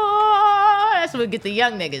like, oh, that's what get the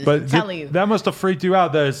young niggas. But I'm telling you. that must have freaked you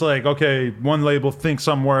out that it's like, okay, one label thinks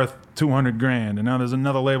I'm worth 200 grand, and now there's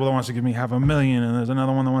another label that wants to give me $500,000, and there's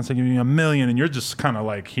another one that wants to give me $1 million, and you're just kind of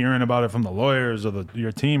like hearing about it from the lawyers or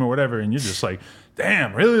your team or whatever, and you're just like,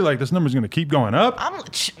 damn, really? Like, this number's going to keep going up? I'm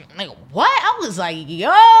like, what? I was like,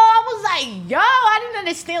 I didn't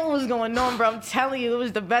understand what was going on, bro. I'm telling you, it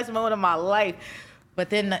was the best moment of my life. But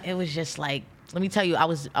then it was just like, let me tell you, I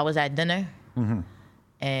was at dinner,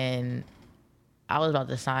 and I was about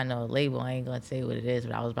to sign a label. I ain't gonna say what it is,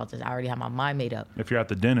 but I already had my mind made up. If you're at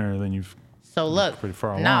the dinner, then you've So look, pretty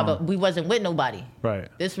far nah, along. but we wasn't with nobody. Right.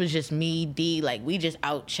 This was just me, D. Like, we just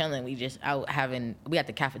out chilling. We just out we at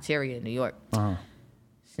the cafeteria in New York. Uh-huh.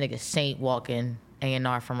 This nigga Saint walking,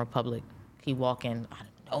 A&R from Republic. He walking out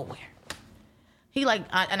of nowhere. He like,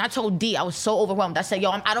 and I told D, I was so overwhelmed. I said,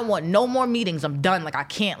 yo, I don't want no more meetings. I'm done. Like, I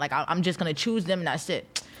can't. Like, I'm just gonna choose them and that's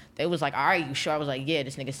it. They was like, all right, you sure? I was like, yeah,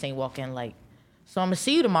 this nigga Saint walking like, so I'm gonna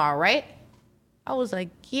see you tomorrow, right? I was like,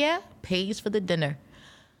 yeah, pays for the dinner.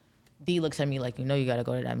 D looks at me like, you know you gotta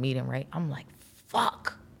go to that meeting, right? I'm like,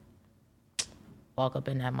 fuck. Walk up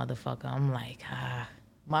in that motherfucker. I'm like,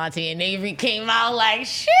 Monty and Avery came out like,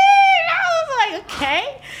 shit. I was like,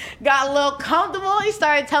 okay. Got a little comfortable. He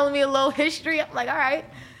started telling me a little history. I'm like, all right.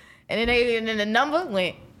 And then the number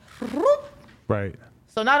went, whoop. Right.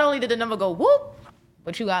 So not only did the number go whoop,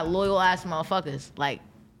 but you got loyal ass motherfuckers like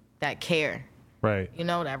that care. Right. You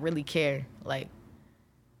know, that really care. Like,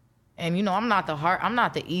 and you know, I'm not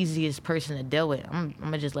the easiest person to deal with. I'm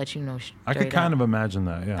gonna just let you know straight I could kind up. of imagine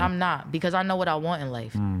that, yeah. I'm not, because I know what I want in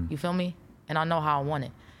life. You feel me? And I know how I want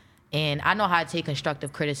it. And I know how to take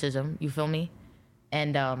constructive criticism, you feel me?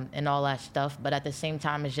 And all that stuff. But at the same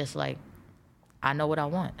time, it's just like, I know what I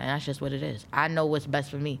want, and that's just what it is. I know what's best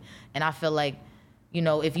for me. And I feel like, you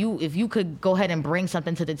know, if you could go ahead and bring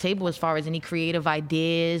something to the table as far as any creative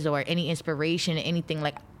ideas or any inspiration or anything,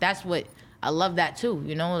 like, that's what, I love that too,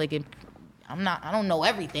 you know? Like, I don't know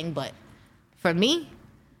everything, but for me,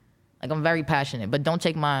 like, I'm very passionate. But don't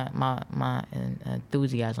take my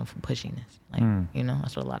enthusiasm for pushing this. Like, you know,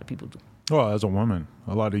 that's what a lot of people do. Well, as a woman,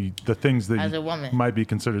 a lot of the things that As a woman. might be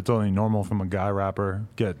considered totally normal from a guy rapper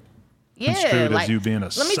get Yeah, construed like, as you being a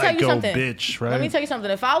let me tell you psycho something. bitch, right? Let me tell you something.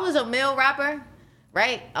 If I was a male rapper,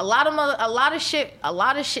 right, a lot of shit.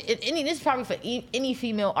 This is probably for any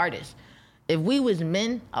female artist. If we was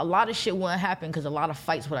men, a lot of shit wouldn't happen because a lot of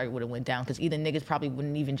fights would have went down because either niggas probably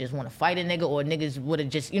wouldn't even just want to fight a nigga or niggas would have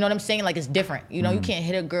just, you know what I'm saying? Like, it's different. You know, you can't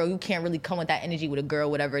hit a girl. You can't really come with that energy with a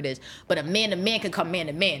girl, whatever it is. But a man to man can come man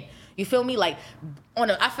to man. You feel me? Like,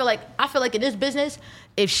 I feel like in this business,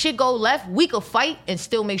 if shit go left, we could fight and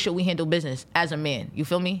still make sure we handle business as a man. You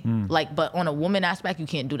feel me? Like, but on a woman aspect, you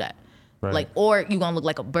can't do that. Right. Like, or you gonna look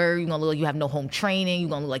like a bird, you gonna look like you have no home training, you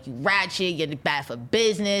gonna look like you ratchet, you're bad for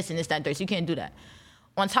business, and this, that, and third. So you can't do that.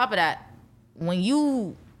 On top of that, when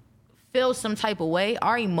you feel some type of way,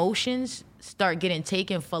 our emotions start getting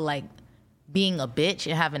taken for like being a bitch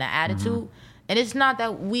and having an attitude. And it's not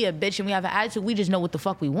that we a bitch and we have an attitude. We just know what the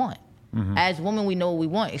fuck we want. As women, we know what we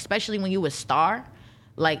want, especially when you a star.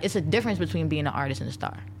 Like, it's a difference between being an artist and a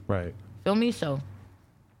star. Right. Feel me? So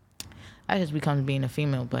that just becomes being a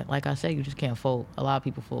female. But like I said, you just can't fold. A lot of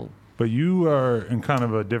people fold. But you are in kind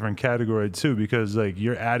of a different category too, because like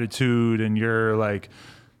your attitude and your like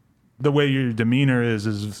the way your demeanor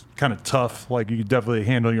is kind of tough. Like, you definitely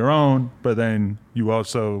handle your own, but then you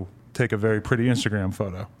also take a very pretty Instagram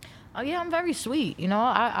photo. Oh yeah, I'm very sweet. You know,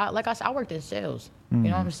 I like I said, I worked in sales. You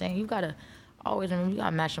know what I'm saying? You gotta always remember, you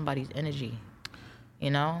gotta match somebody's energy. You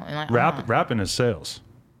know, and like rapping is sales.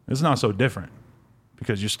 It's not so different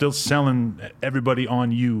because you're still selling everybody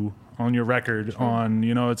on you, on your record, on,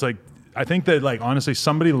 you know, it's like, I think that like honestly,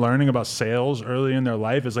 somebody learning about sales early in their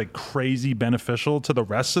life is like crazy beneficial to the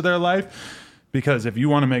rest of their life. Because if you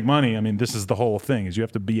want to make money, I mean, this is the whole thing, is you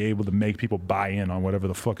have to be able to make people buy in on whatever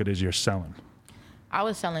the fuck it is you're selling. I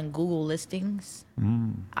was selling Google listings.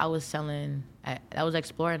 I was selling, I was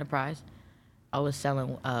Explorer Enterprise. I was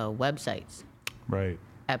selling websites. Right.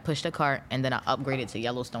 At Push the Cart, and then I upgraded to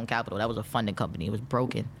Yellowstone Capital. That was a funding company. It was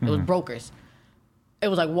broken. It was brokers. It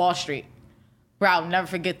was like Wall Street. Bro, I'll never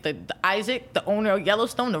forget the Isaac, the owner of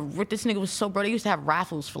Yellowstone. This nigga was so bro. They used to have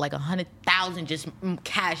raffles for like 100,000 just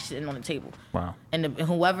cash sitting on the table. Wow. And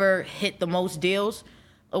whoever hit the most deals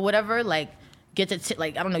or whatever, like gets a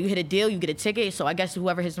like I don't know. You hit a deal, you get a ticket. So I guess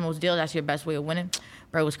whoever hits the most deals, that's your best way of winning.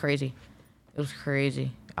 Bro, it was crazy. It was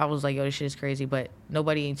crazy. I was like, yo, this shit is crazy. But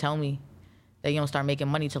nobody ain't tell me that you don't start making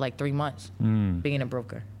money till like 3 months being a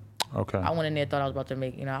broker. Okay. I went in there, thought I was about to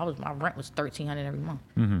make, you know, my rent was $1,300 every month.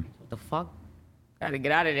 What the fuck? Gotta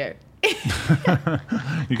get out of there.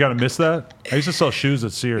 You gotta miss that? I used to sell shoes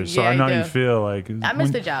at Sears, so Yeah, I know I how you do. feel. Like, I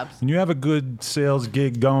miss the jobs. When you have a good sales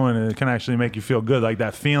gig going, and it can actually make you feel good. Like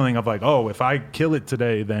that feeling of like, oh, if I kill it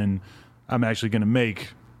today, then I'm actually gonna make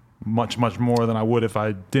much, much more than I would if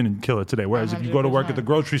I didn't kill it today. Whereas if you go to work at the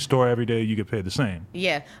grocery store every day, you get paid the same.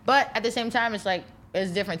 Yeah, but at the same time, it's like,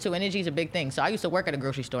 it's different too. Energy's a big thing. So I used to work at a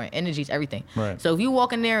grocery store, and energy's everything. Right. So if you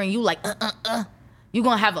walk in there and you like, you're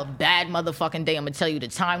gonna have a bad motherfucking day. I'm gonna tell you, the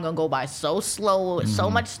time gonna go by so slow, so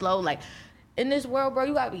much slow. Like, in this world, bro,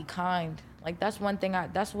 you gotta be kind. Like, that's one thing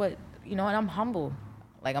that's what, you know, and I'm humble.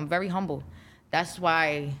 Like, I'm very humble. That's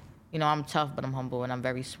why, you know, I'm tough, but I'm humble, and I'm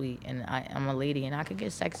very sweet, and I'm a lady, and I could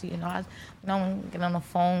get sexy, you know. Get on the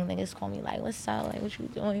phone, niggas call me like, what's up, like, what you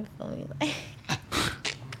doing for me? Like,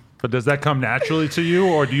 But does that come naturally to you,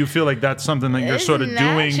 or do you feel like that's something that you're sort of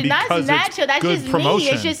doing because that's it's That's good just promotion?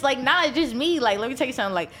 me. It's just like, nah, it's just me. Like, let me tell you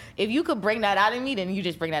something. Like, if you could bring that out of me, then you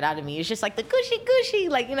just bring that out of me. It's just like the gushy.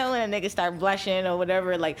 Like, you know, when a nigga start blushing or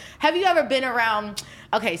whatever. Like, have you ever been around?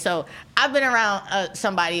 Okay, so I've been around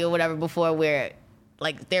somebody or whatever before where,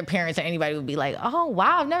 like, their parents or anybody would be like, oh,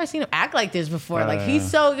 wow, I've never seen him act like this before. Like, he's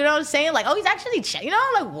so, you know what I'm saying? Like, oh, he's actually, you know,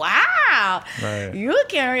 I'm like, wow, Right. you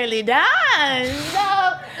can really dance.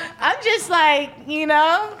 So I'm just like, you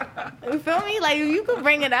know, you feel me? Like, if you could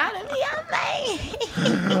bring it out of me, I'm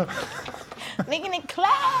like, making it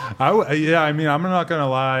clap. Yeah, I mean, I'm not gonna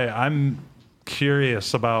lie. I'm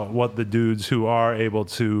curious about what the dudes who are able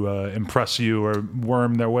to impress you or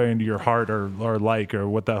worm their way into your heart or like, or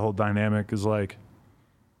what that whole dynamic is like.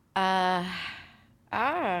 I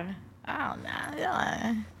don't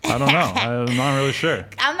know. I don't know. I'm not really sure.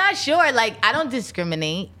 I'm not sure. Like, I don't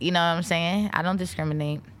discriminate. You know what I'm saying? I don't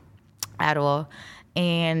discriminate at all.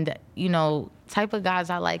 And, you know, type of guys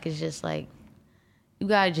I like is just like, you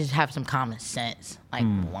gotta just have some common sense. Like,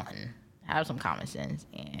 one, have some common sense,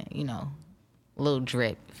 and, you know, a little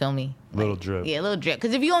drip. Feel me? Little drip. Yeah, a little drip.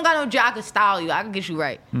 Because if you don't got no drip, I can style you. I can get you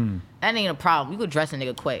right. That ain't a problem. You could dress a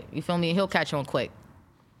nigga quick. You feel me? He'll catch on quick.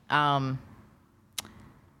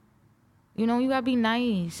 You know, you gotta be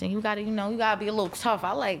nice, and you gotta be a little tough.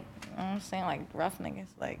 I like, you know what I'm saying, like rough niggas,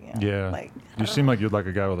 like, you know, Yeah. like. You seem like you're like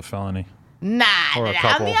a guy with a felony. Nah, Or a I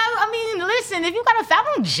couple. mean, listen, if you got a fat,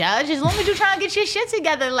 I don't judge. As long as you trying to get your shit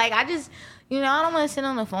together, like, I just, you know, I don't want to sit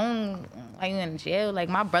on the phone like you in jail. Like,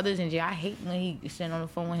 my brother's in jail. I hate when he sitting on the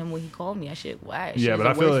phone with him when he called me. That shit, why? Yeah, but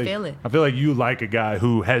I feel like you like a guy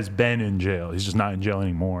who has been in jail. He's just not in jail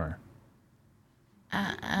anymore.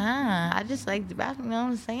 I just like the bathroom, you know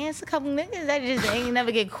what I'm saying? It's a couple niggas that just ain't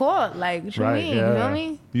never get caught. Like, what you Right? mean? Yeah. You feel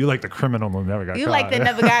me? You like the criminal who never got You caught. like that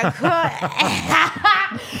never got caught.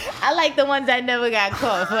 I like the ones that never got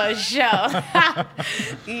caught, for sure.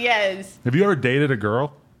 Yes. Have you ever dated a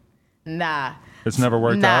girl? Nah. It's never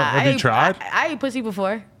worked out? Have you tried? I ate pussy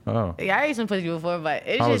before. Oh. Yeah, I ate some pussy before, but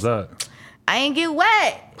it's How was just, that? I ain't get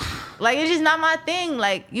wet. Like, it's just not my thing.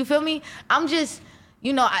 Like, you feel me? I'm just,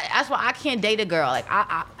 you know, that's why I can't date a girl. Like,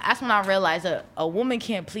 that's when I realized a woman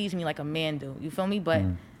can't please me like a man do. You feel me? But,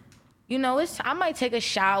 you know, I might take a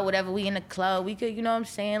shower, whatever. We in the club. We could, you know what I'm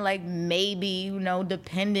saying? Like, maybe, you know,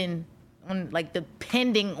 depending on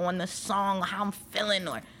the song, how I'm feeling,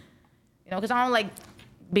 or, you know, because I don't like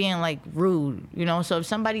being, like, rude, you know? So if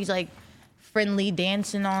somebody's, like, friendly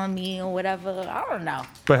dancing on me or whatever, I don't know.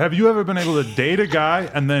 But have you ever been able to date a guy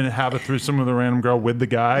and then have a threesome with a random girl with the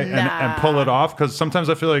guy and pull it off? Because sometimes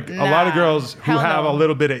I feel like a lot of girls who have a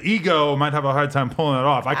little bit of ego might have a hard time pulling it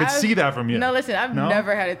off. I could see that from you. No, listen, I've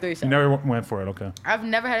never had a threesome. You never went for it, okay. I've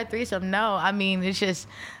never had a threesome, no. I mean, it's just,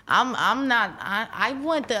 I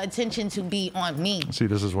want the attention to be on me. See,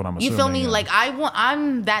 this is what I'm assuming. You feel me? Yeah. Like,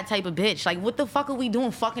 I'm that type of bitch. Like, what the fuck are we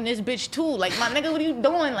doing fucking this bitch too? Like, my nigga, what are you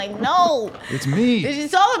doing? Like, no. It's me.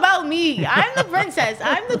 It's all about me. I'm the princess.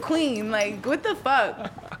 I'm the queen. Like, what the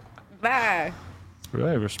fuck? Bye.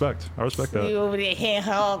 Right, respect. I respect that. You over there hitting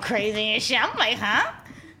her all crazy and shit. I'm like, huh?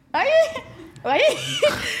 Why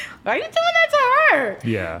are you doing that to her?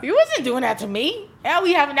 Yeah. You wasn't doing that to me. Now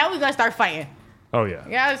we gonna start fighting. Oh, yeah.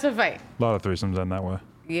 Yeah, it's a fight. A lot of threesomes end that way.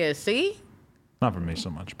 Yeah, see? Not for me so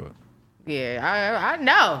much, but. Yeah, I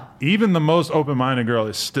know. Even the most open-minded girl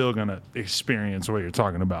is still going to experience what you're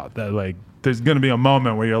talking about. That, like, there's going to be a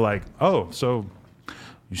moment where you're like, oh, so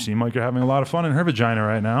you seem like you're having a lot of fun in her vagina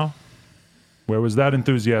right now. Where was that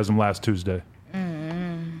enthusiasm last Tuesday?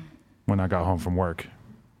 When I got home from work.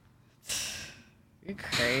 You're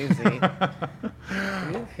crazy.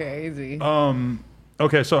 You're crazy.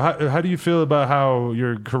 Okay, so how do you feel about how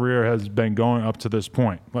your career has been going up to this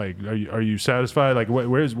point? Like, are you satisfied? Like,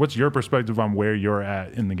 what's your perspective on where you're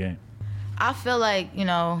at in the game? I feel like, you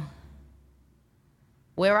know,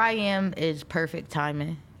 where I am is perfect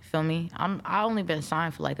timing. Feel me? I only been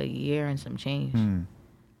signed for like a year and some change,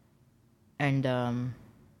 and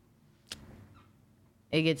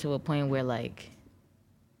it get to a point where like.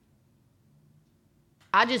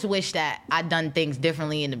 I just wish that I'd done things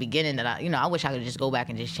differently in the beginning. That I wish I could just go back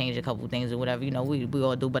and just change a couple things or whatever. You know, we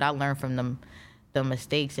all do. But I learned from the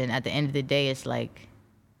mistakes, and at the end of the day, it's like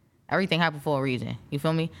everything happened for a reason. You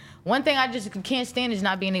feel me? One thing I just can't stand is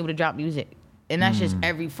not being able to drop music, and that's just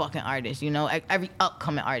every fucking artist. You know, every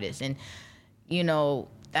upcoming artist, and you know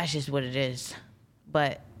that's just what it is.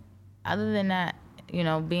 But other than that, you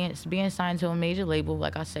know, being signed to a major label,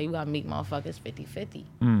 like I say, you gotta meet motherfuckers 50-50.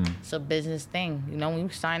 It's a business thing. You know, when you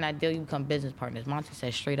sign that deal, you become business partners. Monty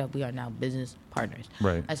said straight up, we are now business partners.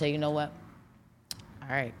 Right. I say, you know what? All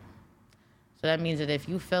right. So that means that if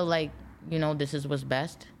you feel like, you know, this is what's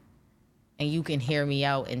best, and you can hear me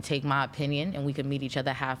out and take my opinion, and we can meet each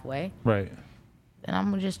other halfway. Right. Then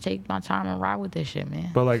I'm gonna just take my time and ride with this shit,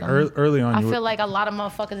 man. But like early on, I feel like a lot of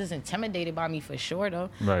motherfuckers is intimidated by me for sure,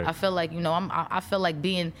 though. Right. I feel like, you know, I feel like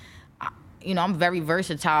being, you know, I'm very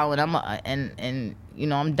versatile, and and you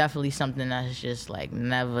know, I'm definitely something that's just like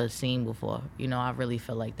never seen before. You know, I really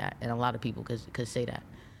feel like that, and a lot of people could say that,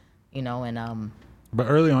 you know, and But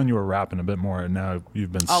early on, you were rapping a bit more, and now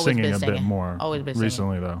you've been singing a bit more. Always been singing.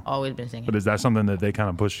 Recently, though. Always been singing. But is that something that they kind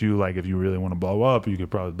of push you? Like, if you really want to blow up, you could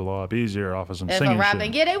probably blow up easier off of some singing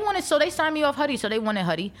shit. Yeah, they wanted. So they signed me off Huddy. So they wanted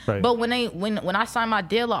Huddy. Right. But when I signed my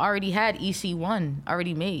deal, I already had EC1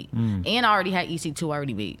 already made, and I already had EC2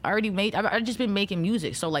 already made. I just been making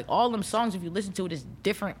music. So like all them songs, if you listen to it, it's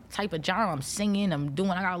different type of genre. I'm singing. I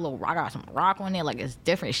got some rock on there. Like it's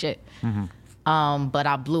different shit. But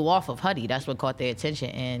I blew off of Huddy. That's what caught their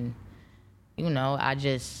attention. And, you know, that's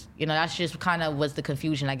just kind of was the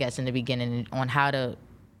confusion, I guess, in the beginning on how to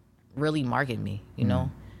really market me, you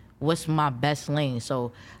know? What's my best lane?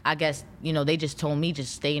 So I guess, you know, they just told me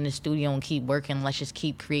just stay in the studio and keep working. Let's just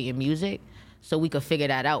keep creating music so we could figure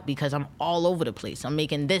that out because I'm all over the place. I'm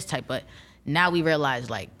making this type of... Now we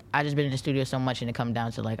realize, like, I just been in the studio so much and it come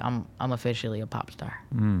down to, like, I'm officially a pop star.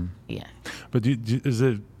 Yeah. But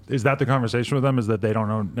is that the conversation with them? Is that they don't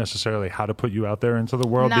know necessarily how to put you out there into the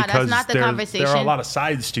world? Nah, because that's not the conversation. There are a lot of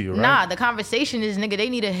sides to you, right? Nah, the conversation is, nigga, they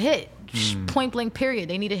need a hit. Point blank, period.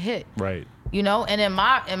 They need a hit. Right. You know, and in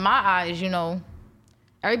my eyes, you know,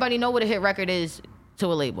 everybody know what a hit record is to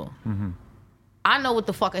a label. I know what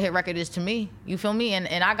the fuck a hit record is to me. You feel me?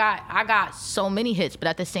 And I got so many hits, but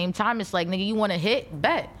at the same time, it's like, nigga, you want a hit?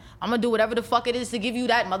 Bet. I'm gonna do whatever the fuck it is to give you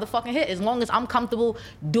that motherfucking hit. As long as I'm comfortable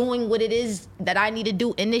doing what it is that I need to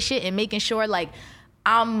do in this shit and making sure, like,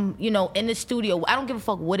 I'm, you know, in the studio. I don't give a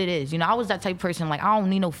fuck what it is. You know, I was that type of person, like, I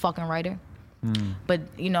don't need no fucking writer. But,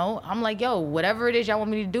 you know, I'm like, yo, whatever it is y'all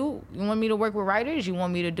want me to do, you want me to work with writers? You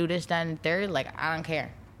want me to do this, that, and third? Like, I don't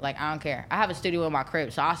care. Like, I don't care. I have a studio in my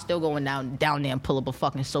crib, so I still going down there and pull up a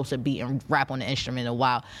fucking Sosa beat and rap on the instrument a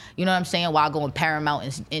while. You know what I'm saying? While I go in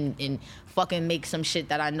Paramount and fucking make some shit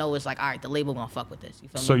that I know is like, all right, the label gonna fuck with this. You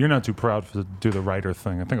feel me? So you're not too proud to do the writer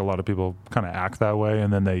thing. I think a lot of people kind of act that way,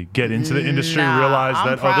 and then they get into the industry, realize I'm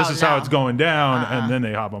that, proud this is how now. it's going down, and then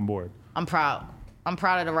they hop on board. I'm proud. I'm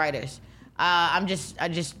proud of the writers.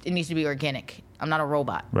 It needs to be organic. I'm not a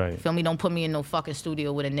robot. Right. Feel me? Don't put me in no fucking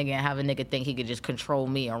studio with a nigga and have a nigga think he could just control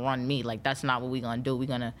me or run me. Like, that's not what we gonna do. We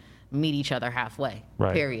gonna meet each other halfway.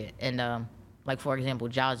 Right. Period. And like, for example,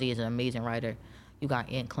 Jazzy is an amazing writer. You got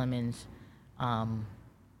Ant Clemens.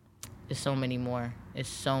 There's so many more.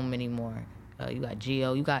 You got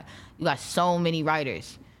Gio. You got so many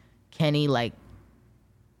writers. Kenny, like,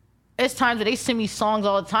 there's times where they send me songs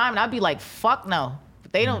all the time, and I'd be like, fuck no.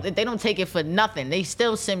 They don't take it for nothing. They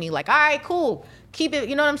still send me like, all right, cool, keep it.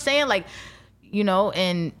 You know what I'm saying? Like, you know,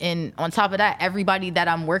 and on top of that, everybody that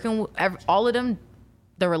I'm working with, all of them,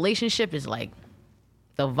 the relationship is like,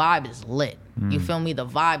 the vibe is lit. You feel me? The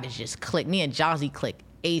vibe is just click. Me and Jazzy click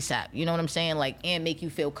ASAP. You know what I'm saying? Like, and make you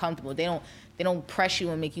feel comfortable. They don't press you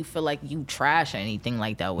and make you feel like you trash or anything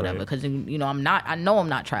like that, or whatever. Because you know, I know I'm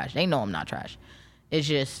not trash. They know I'm not trash. It's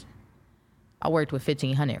just, I worked with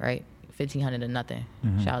 1500, right? 1500 or nothing.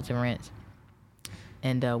 Shout out to Rance.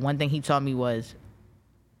 And one thing he taught me was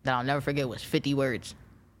that I'll never forget was 50 words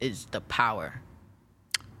is the power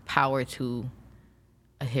to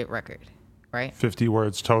a hit record, right? 50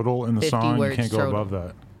 words total in the 50 song. You words can't go total. above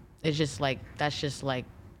that. It's just like, that's just like,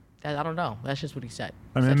 I don't know. That's just what he said.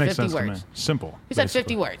 I mean, He it said makes 50 sense words. to me. Simple. He said basically.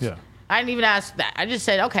 50 words. Yeah. I didn't even ask that. I just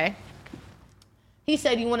said, okay. He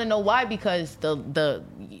said, you want to know why? Because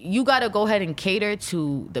you got to go ahead and cater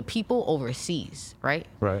to the people overseas, right?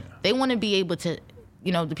 Right. They want to be able to,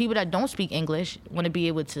 you know, the people that don't speak English want to be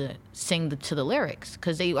able to sing to the lyrics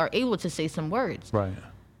because they are able to say some words. Right.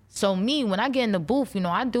 So me, when I get in the booth, you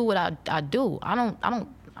know, I do what I do.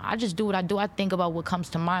 I just do what I do. I think about what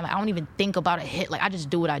comes to mind. Like, I don't even think about a hit. Like, I just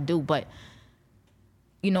do what I do. But,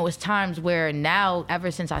 you know, it's times where now,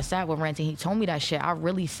 ever since I sat with Rance and he told me that shit, I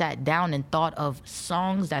really sat down and thought of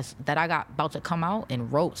songs that I got about to come out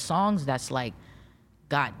and wrote songs that's like,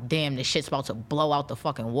 God damn, this shit's about to blow out the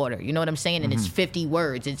fucking water. You know what I'm saying? And it's 50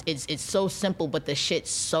 words. It's so simple, but the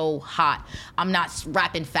shit's so hot. I'm not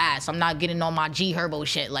rapping fast. I'm not getting on my G Herbo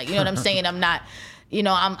shit. Like, you know what I'm saying? I'm not, you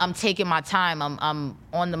know, I'm taking my time. I'm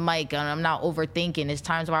on the mic and I'm not overthinking. There's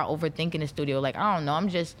times where I overthink in the studio. Like, I don't know. I'm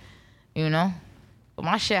just, you know. But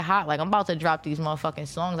my shit hot. Like, I'm about to drop these motherfucking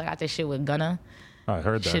songs. I got this shit with Gunna. I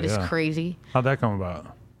heard that. Shit is crazy. How'd that come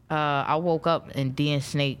about? I woke up and D and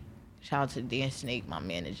Snake, shout out to D and Snake, my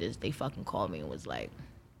managers, they fucking called me and was like,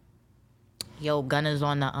 yo, Gunna's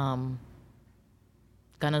on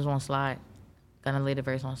Slide. Gunna laid the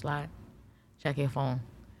verse on Slide. Check your phone.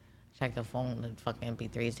 Check the phone, the fucking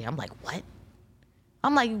MP3s there. I'm like, what?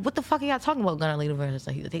 I'm like, what the fuck are y'all talking about, Gunna later verse?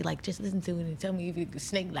 Like, they like, just listen to it and tell me if you can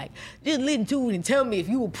Snake, like, just listen to it and tell me if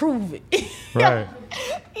you approve it. Right.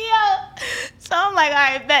 Yeah. So I'm like, all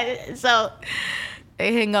right, bet. So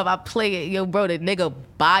they hang up, I play it. Yo, bro, the nigga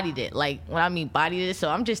bodied it. Like, when I mean bodied it, so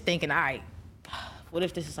I'm just thinking, all right, what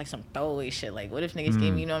if this is like some throwaway shit? Like, what if niggas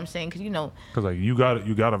gave me, you know what I'm saying? Because, you know. Because, like, you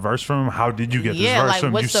got a verse from him? How did you get this Yeah, verse like, from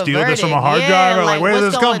him? You what's the steal this from a verdict? hard Yeah, drive? Or, like, like, where did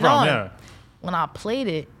what's this come going from? on? Yeah. When I played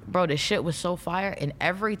it, bro, the shit was so fire, and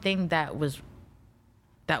everything that was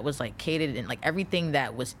like catered and like everything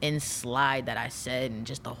that was in Slide that I said and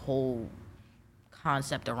just the whole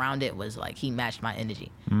concept around it was like he matched my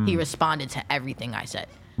energy. He responded to everything I said.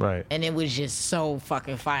 Right. And it was just so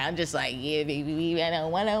fucking fire. I'm just like, yeah, baby, we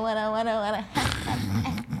wanna.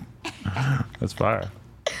 That's fire.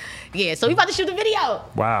 Yeah, so we about to shoot the video.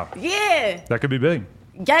 Wow. Yeah. That could be big.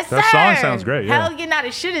 Yes, sir. That song sounds great, yeah. Hell yeah, nah,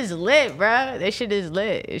 this shit is lit, bro. This shit is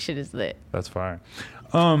lit. This shit is lit. That's fire.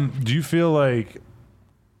 Do you feel like,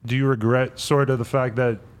 do you regret sort of the fact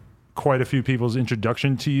that quite a few people's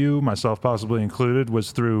introduction to you, myself possibly included,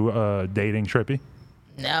 was through dating Trippie?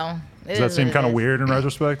 No. Does that seem kind of weird in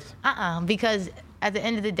retrospect? Because at the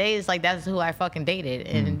end of the day, it's like that's who I fucking dated,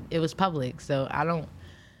 and it was public. So I don't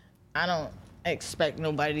expect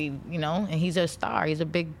nobody, you know. And he's a star. He's a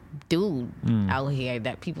big dude out here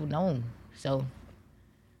that people know him. So.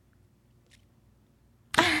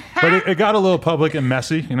 But it got a little public and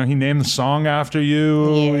messy. You know, he named the song after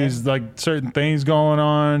you. Yeah. He's like certain things going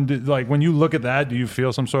on. Like when you look at that, do you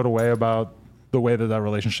feel some sort of way about the way that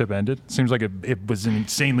relationship ended? It seems like it was an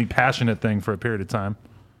insanely passionate thing for a period of time.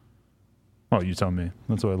 Well, you tell me.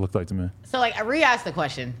 That's what it looked like to me. So like, I re-asked the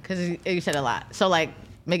question because you said a lot. So like,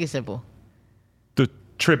 make it simple. The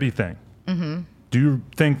Trippie thing. Mm-hmm. Do you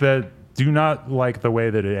think that Do you not like the way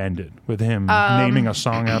that it ended with him naming a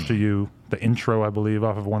song after you? The intro, I believe,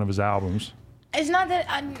 off of one of his albums. It's not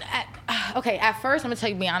that okay, at first, I'm gonna tell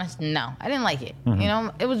you, be honest, no, I didn't like it. You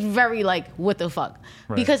know, it was very like, what the fuck?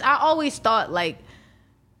 Right. Because I always thought like,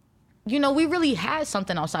 you know, we really had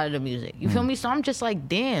something outside of the music. You feel me? So I'm just like,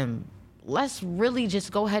 damn, let's really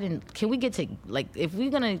just go ahead and, can we get to, like, if you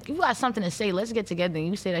got something to say, let's get together and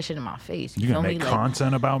you say that shit in my face. You You feel gonna me? make Like,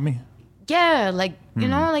 content about me? yeah, like, you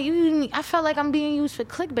know, like I felt like I'm being used for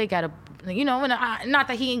clickbait at a, you know, and not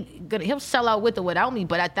that he ain't gonna, he'll sell out with or without me,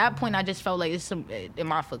 but at that point I just felt like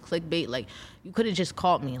am I for clickbait? Like, you could have just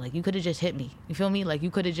called me, like you could have just hit me. You feel me? Like you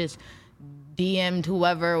could have just DM'd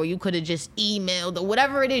whoever, or you could have just emailed, or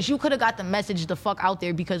whatever it is. You could have got the message the fuck out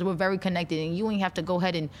there, because we're very connected, and you ain't have to go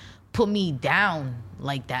ahead and put me down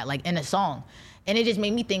like that, like in a song. And it just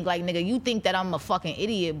made me think, like, nigga, you think that I'm a fucking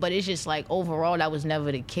idiot, but it's just like, overall, that was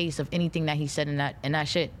never the case of anything that he said in that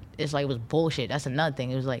shit. It's like, it was bullshit. That's another thing.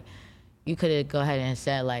 It was like, you could have go ahead and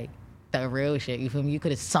said, like, the real shit. You feel me? You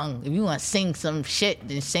could have sung. If you want to sing some shit,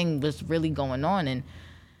 then sing what's really going on. And,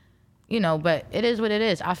 you know, but it is what it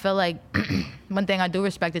is. I feel like one thing I do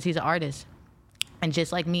respect is he's an artist. And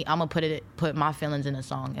just like me, I'm going to put my feelings in a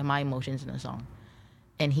song and my emotions in a song.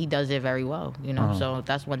 And he does it very well, you know. So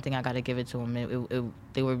that's one thing I got to give it to him.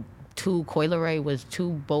 They were Coi Leray was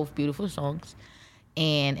both beautiful songs.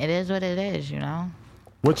 And it is what it is, you know.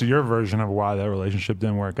 What's your version of why that relationship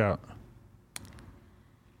didn't work out?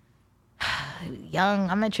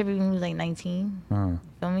 Young, I met Trippie when he was like 19,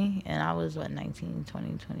 feel me? And I was, 19,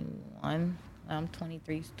 20, 21. I'm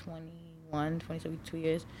 23, 21, 22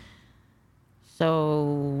 years.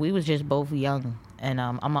 So we was just both young. And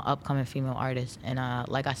I'm an upcoming female artist. And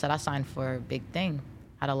like I said, I signed for a big thing.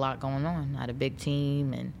 Had a lot going on. I had a big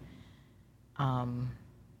team. And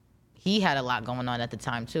he had a lot going on at the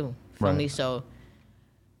time, too. Feel me? So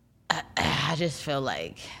I just feel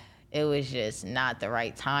like it was just not the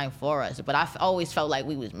right time for us. But I always felt like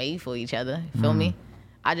we was made for each other. Feel me?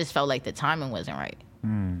 I just felt like the timing wasn't right.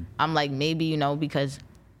 I'm like, maybe, you know, because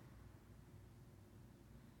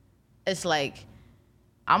it's like,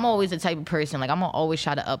 I'm always the type of person, like, I'm gonna always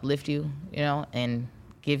try to uplift you, you know, and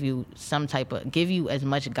give you as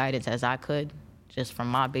much guidance as I could, just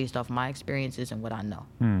from based off my experiences and what I know,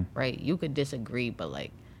 right? You could disagree, but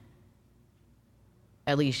like,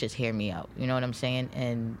 at least just hear me out, you know what I'm saying?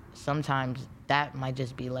 And sometimes that might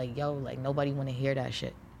just be like, yo, like, nobody wanna hear that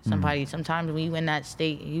shit. Sometimes when you in that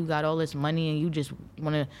state, you got all this money and you just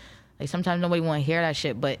wanna, like, sometimes nobody want to hear that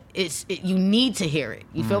shit, but you need to hear it.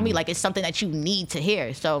 You feel me? Like, it's something that you need to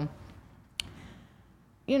hear. So,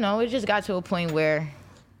 you know, it just got to a point where,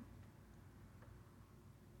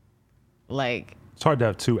 like, It's hard to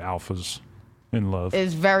have two alphas in love.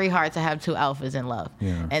 It's very hard to have two alphas in love.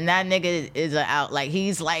 Yeah. And that nigga is like,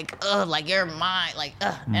 he's like, ugh, like, you're mine. Like,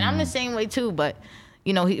 ugh. And I'm the same way, too. But,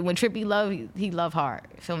 you know, when Trippie love, he love hard.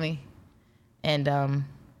 Feel me? And,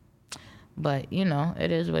 but, you know,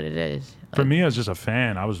 it is what it is. For me, as just a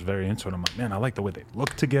fan, I was very into it. I'm like, man, I like the way they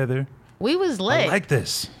look together. We was lit. I like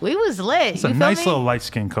this. We was lit. It's a nice little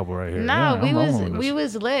light-skinned couple right here. No, yeah, we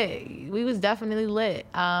was lit. We was definitely lit.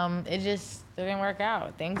 It just didn't work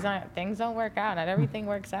out. Things don't work out. Not everything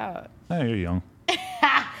works out. Hey, you're young. It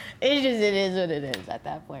is what it is at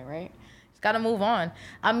that point, right? Just gotta move on.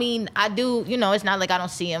 I mean, I do, you know, it's not like I don't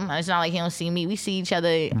see him. It's not like he don't see me. We see each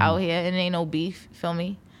other out here, and it ain't no beef. Feel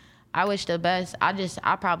me? I wish the best. I don't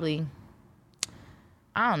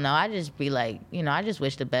know. I just be like, you know, I just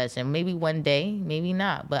wish the best. And maybe one day, maybe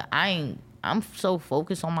not. But I'm so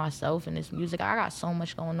focused on myself and this music. I got so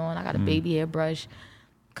much going on. I got a baby hairbrush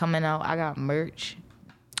coming out. I got merch.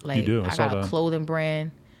 Like, you do. I saw got a that. clothing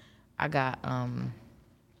brand. I got,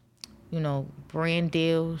 you know, brand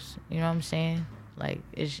deals. You know what I'm saying? Like,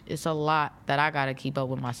 it's a lot that I got to keep up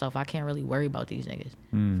with myself. I can't really worry about these niggas.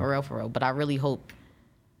 For real. But I really hope,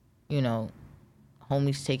 you know,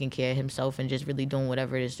 homie's taking care of himself and just really doing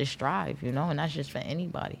whatever it is to strive, you know, and that's just for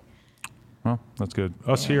anybody. Well, that's good.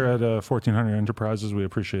 Us here at 1400 Enterprises, we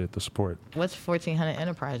appreciate the support. What's 1400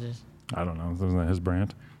 Enterprises? I don't know. Isn't that his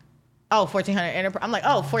brand? Oh, 1400 Enterprise. I'm like,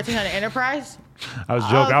 oh, 1400 Enterprise? I was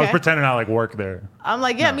joking. okay. I was pretending I like work there. I'm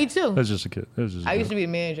like, yeah, me too. It was just a kid. It was just I used to be a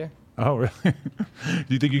manager. Oh, really? Do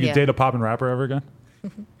you think you could Yeah. date a poppin' rapper ever again?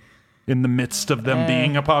 In the midst of them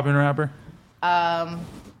being a poppin' rapper?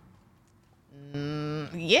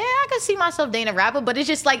 Yeah, I could see myself dating a rapper, but it's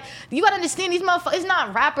just like, you gotta understand, these motherfuckers, it's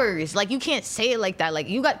not rappers. Like, you can't say it like that. Like,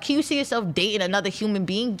 can you see yourself dating another human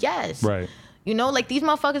being? Yes. Right. You know, like, these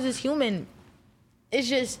motherfuckers is human. It's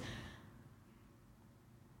just,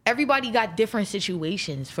 everybody got different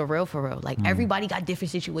situations, for real. Like, everybody got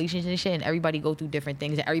different situations and shit, and everybody go through different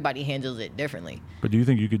things, and everybody handles it differently. But do you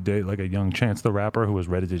think you could date like a young Chance the Rapper who was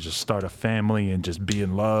ready to just start a family and just be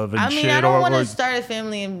in love and shit? I don't want to start a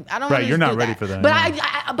family, and I don't. Right, you're not ready for that. But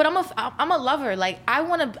but I'm a lover. Like, I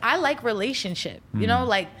like relationship. You know,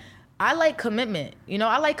 like. I like commitment, you know,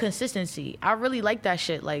 I like consistency. I really like that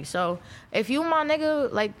shit. Like, so if you my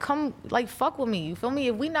nigga, like, come, like, fuck with me, you feel me?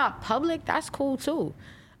 If we not public, that's cool too.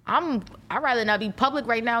 I'd rather not be public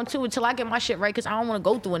right now too until I get my shit right, because I don't want to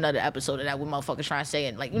go through another episode of that with motherfuckers trying to say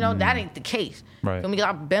it. Like, you know, that ain't the case. Right. Feel me?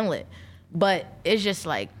 I've been lit. But it's just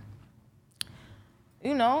like,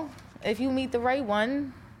 you know, if you meet the right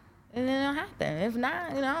one, then it'll happen. If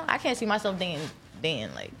not, you know, I can't see myself dating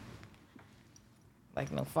like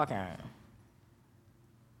no fucking, I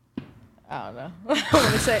don't know.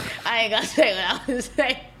 I ain't gonna say what I was gonna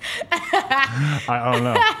say. I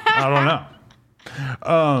don't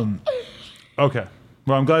know. Okay.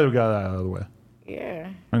 Well, I'm glad we got that out of the way. Yeah.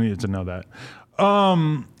 I needed to know that.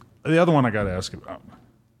 The other one I got to ask about.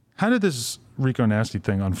 How did this Rico Nasty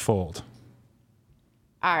thing unfold?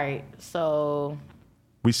 All right. So.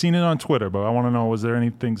 We seen it on Twitter, but I want to know, was there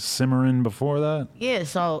anything simmering before that? Yeah.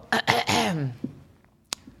 So.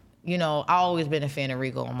 You know, I always been a fan of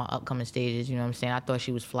Rico on my upcoming stages. You know what I'm saying? I thought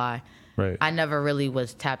she was fly. Right. I never really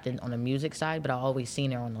was tapped in on the music side, but I always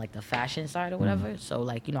seen her on like the fashion side or whatever. So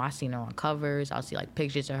like, you know, I seen her on covers. I'll see like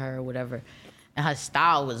pictures of her or whatever. And her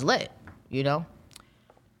style was lit, you know?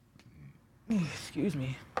 Excuse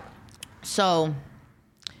me. So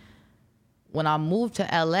when I moved to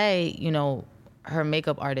LA, you know, her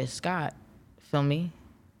makeup artist, Scott, feel me?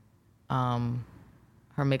 Her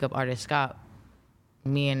makeup artist, Scott,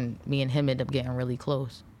 me and him ended up getting really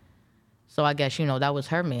close. So I guess, you know, that was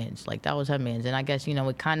her man's. Like, that was her man's. And I guess, you know,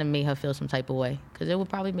 it kind of made her feel some type of way. Because it would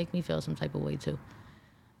probably make me feel some type of way, too.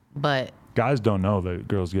 But... Guys don't know that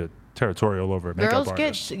girls get territorial over makeup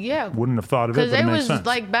artists. Yeah. Wouldn't have thought of it, but it makes sense. Because they was,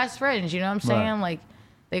 like, best friends, you know what I'm saying? Right. Like,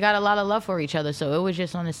 they got a lot of love for each other. So it was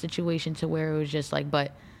just on a situation to where it was just like...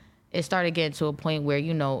 But it started getting to a point where,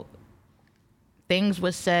 you know, things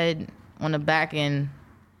was said on the back end...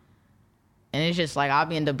 And it's just like,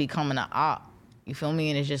 I'll end up becoming an op. You feel me?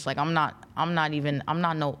 And it's just like, I'm not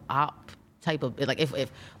no op type of, like,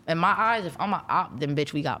 if in my eyes, if I'm an op, then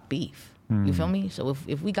bitch, we got beef. You feel me? So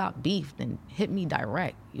if we got beef, then hit me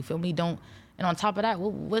direct. You feel me? Don't, and on top of that,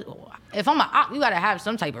 if I'm an op, you gotta have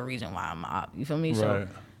some type of reason why I'm an op. You feel me? Right. So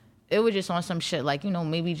it was just on some shit, like, you know,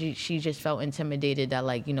 maybe she just felt intimidated that,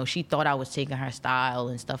 like, you know, she thought I was taking her style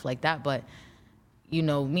and stuff like that, but you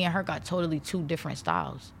know, me and her got totally two different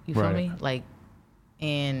styles. You feel me? Like,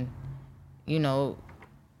 and, you know,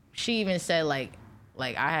 she even said, like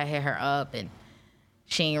I had hit her up and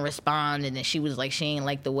she ain't respond, and then she was like, she ain't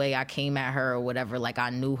like the way I came at her or whatever, like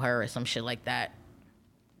I knew her or some shit like that.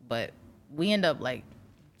 But we end up, like,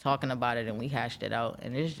 talking about it and we hashed it out,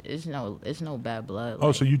 and it's no bad blood. Oh,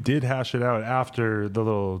 like, so you did hash it out after the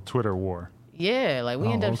little Twitter war? Yeah, like, we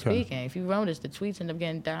end up speaking. If you notice, the tweets end up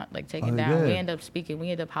getting down, like, taken down. Yeah. We end up speaking.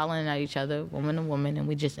 We end up hollering at each other, woman to woman, and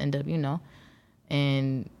we just end up, you know,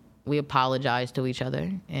 and we apologized to each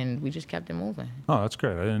other, and we just kept it moving. Oh, that's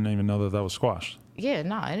great. I didn't even know that was squashed. Yeah,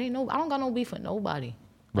 nah, it ain't I don't got no beef with nobody.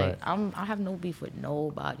 Like, I have no beef with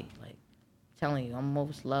nobody. Like, telling you, I'm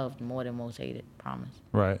most loved more than most hated. Promise.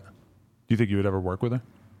 Right. Do you think you would ever work with her?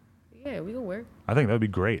 Yeah, we could work. I think that'd be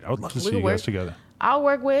great. I would love to see you guys together. I'll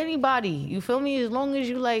work with anybody. You feel me? As long as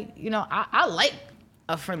you, like, you know, I like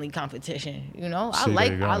a friendly competition. You know, I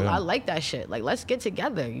like that shit. Like, let's get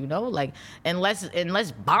together. You know, like, and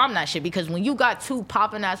let's bomb that shit, because when you got two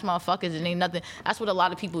popping ass motherfuckers and ain't nothing, that's what a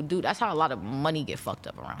lot of people do. That's how a lot of money get fucked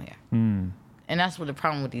up around here. And that's what the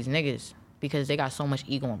problem with these niggas, because they got so much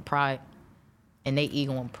ego and pride, and they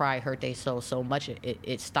ego and pride hurt they soul so much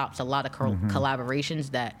it stops a lot of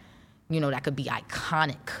collaborations that, you know, that could be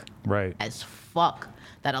iconic as fuck,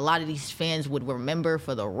 that a lot of these fans would remember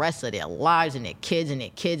for the rest of their lives, and their kids and their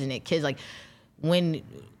kids and their kids. Like, when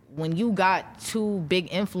you got two big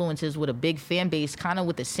influences with a big fan base, kind of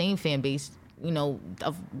with the same fan base, you know,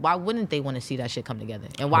 why wouldn't they want to see that shit come together?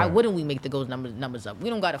 And why wouldn't we make the goals numbers up? We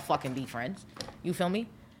don't gotta fucking be friends. You feel me?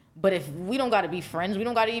 But if we don't gotta be friends, we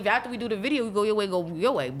don't gotta even, after we do the video, you go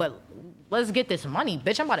your way. But let's get this money,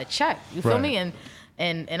 bitch. I'm about to check. You feel me?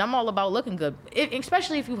 And I'm all about looking good,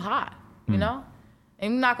 especially if you hot, you know?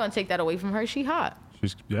 And I'm not gonna take that away from her. She hot.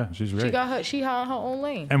 She's great. She had her own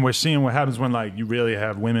lane. And we're seeing what happens when like you really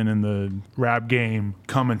have women in the rap game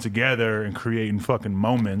coming together and creating fucking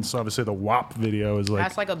moments. Obviously, the WAP video is like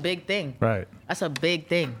that's like a big thing. Right. That's a big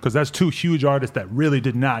thing. Because that's two huge artists that really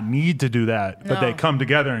did not need to do that, but they come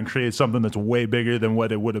together and create something that's way bigger than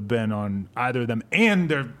what it would have been on either of them, and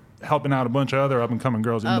they're helping out a bunch of other up and coming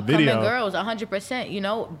girls in the video. Up and girls, 100%. You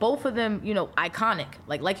know, both of them. You know, iconic.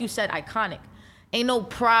 Like you said, iconic. Ain't no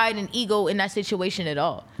pride and ego in that situation at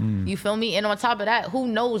all. You feel me? And on top of that, who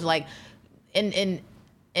knows? Like, and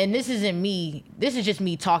this isn't me. This is just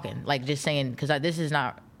me talking. Like, just saying, because this is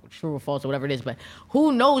not true or false or whatever it is. But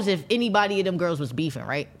who knows if anybody of them girls was beefing,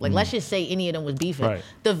 right? Like, let's just say any of them was beefing. Right.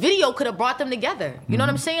 The video could have brought them together. You know what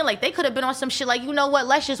I'm saying? Like, they could have been on some shit like, you know what?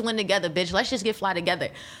 Let's just win together, bitch. Let's just get fly together.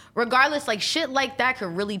 Regardless, like, shit like that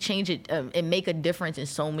could really change it and make a difference in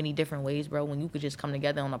so many different ways, bro, when you could just come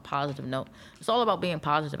together on a positive note. It's all about being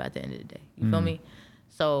positive at the end of the day. You feel me?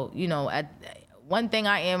 So, you know, one thing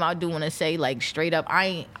I do want to say, like, straight up,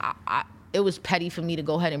 it was petty for me to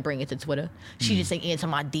go ahead and bring it to Twitter. She just ain't answer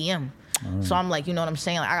my DM. So I'm like, you know what I'm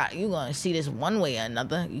saying? Like, you gonna see this one way or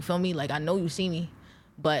another. You feel me? Like, I know you see me,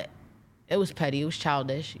 but it was petty. It was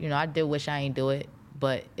childish. You know, I did wish I ain't do it,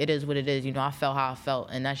 but it is what it is. You know, I felt how I felt,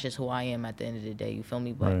 and that's just who I am at the end of the day. You feel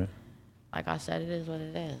me? But like I said, it is what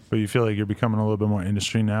it is. But you feel like you're becoming a little bit more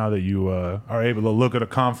industry now that you are able to look at a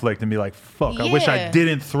conflict and be like, fuck, I wish I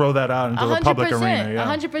didn't throw that out into the public arena.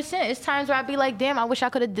 100%. It's times where I'd be like, damn, I wish I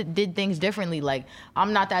could have did things differently. Like,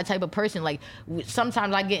 I'm not that type of person. Like,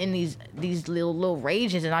 sometimes I get in these little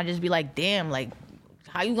rages and I just be like, damn, like,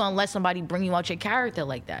 how you gonna let somebody bring you out your character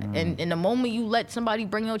like that? And in the moment you let somebody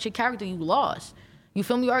bring out your character, you lost. You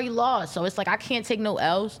feel me? You already lost. So it's like, I can't take no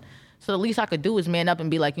L's. So the least I could do is man up and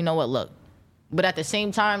be like, you know what, look. But at the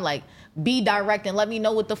same time, like, be direct and let me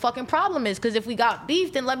know what the fucking problem is. Because if we got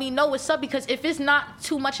beef, then let me know what's up. Because if it's not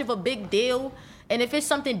too much of a big deal, and if it's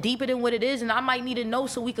something deeper than what it is, and I might need to know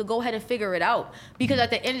so we could go ahead and figure it out. Because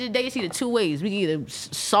at the end of the day, it's either two ways. We can either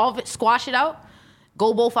solve it, squash it out,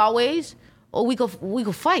 go both our ways, or we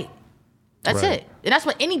could fight. That's it. And that's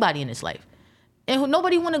for anybody in this life. And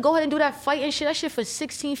nobody want to go ahead and do that fight and shit. That shit for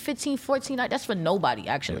 16, 15, 14. That's for nobody,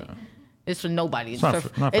 actually. Yeah. It's for nobody.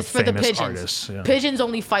 It's for the pigeons. Artists, Pigeons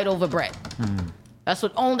only fight over bread. That's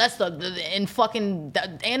what. That's and fucking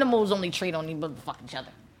the animals only trade on fuck each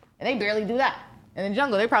other, and they barely do that. In the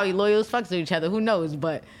jungle, they probably loyal as fuck to each other. Who knows?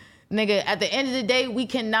 But nigga, at the end of the day, we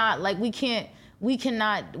can't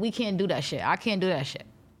do that shit. I can't do that shit.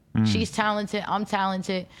 She's talented. I'm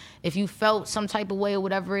talented. If you felt some type of way or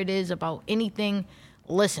whatever it is about anything,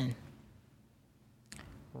 listen.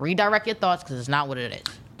 Redirect your thoughts because it's not what it is.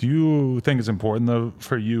 Do you think it's important though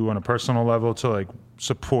for you on a personal level to like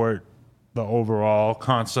support the overall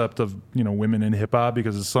concept of, you know, women in hip hop,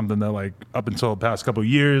 because it's something that like up until the past couple of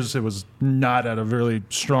years it was not at a really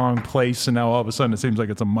strong place, and now all of a sudden it seems like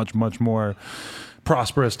it's a much more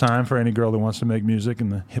prosperous time for any girl that wants to make music in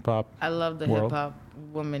the hip hop. I love the hip hop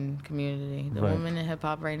woman community. The women in hip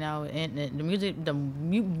hop right now, and the music,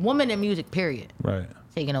 woman in music, period. Right.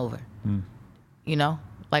 Taking over. You know.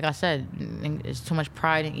 Like I said, it's too much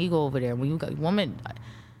pride and ego over there. When you got women,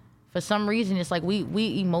 for some reason, it's like we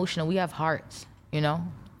emotional. We have hearts, you know?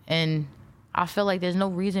 And I feel like there's no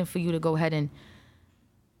reason for you to go ahead and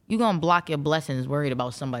you're going to block your blessings worried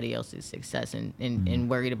about somebody else's success and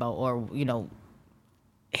worried about, or, you know,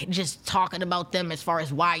 just talking about them as far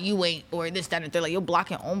as why you ain't, or this, that, and third. Like, you'll block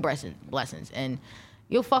your own blessings. And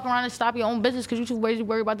you'll fuck around and stop your own business because you're too busy to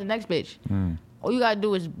worry about the next bitch. All you gotta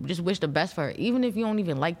do is just wish the best for her. Even if you don't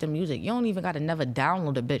even like the music, you don't even gotta never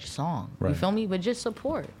download a bitch song. You feel me? But just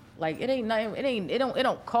support. Like, it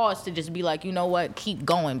don't cost to just be like, you know what, keep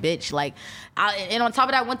going, bitch. Like, and on top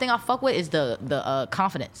of that, one thing I fuck with is the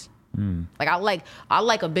confidence. Like, I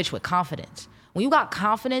like a bitch with confidence. When you got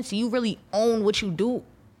confidence, you really own what you do.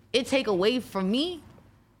 It take away from me,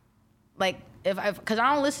 like, because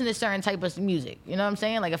I don't listen to certain type of music, you know what I'm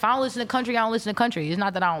saying? Like, if I don't listen to country, I don't listen to country. It's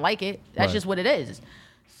not that I don't like it. That's just what it is.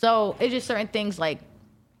 So it's just certain things, like,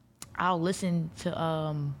 I'll listen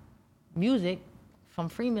to music from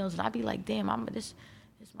Free Meals, and I'd be like, damn, this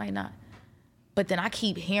might not. But then I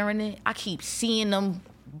keep hearing it. I keep seeing them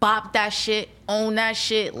bop that shit, own that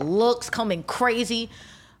shit, looks coming crazy.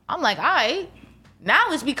 I'm like, all right.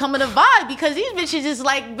 Now it's becoming a vibe because these bitches is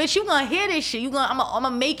like, bitch, you gonna hear this shit. I'm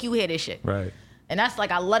gonna make you hear this shit. Right. And that's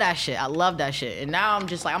like, I love that shit. I love that shit. And now I'm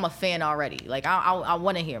just like, I'm a fan already. Like, I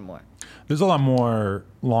want to hear more. There's a lot more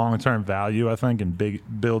long-term value, I think, in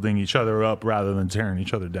building each other up rather than tearing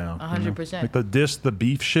each other down. 100%. Like the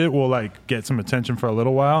beef shit will like get some attention for a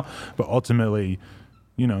little while, but ultimately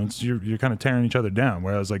you know, you're kind of tearing each other down.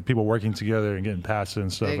 Whereas like people working together and getting past it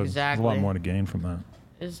and stuff, there's a lot more to gain from that.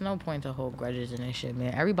 There's no point to hold grudges in this shit,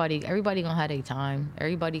 man. Everybody gonna have their time.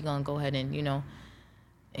 Everybody gonna go ahead and, you know,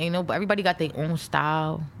 everybody got their own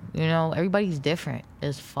style. You know, everybody's different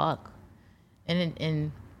as fuck,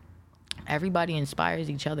 and everybody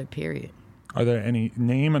inspires each other. Period. Are there any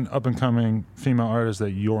name an up and coming female artists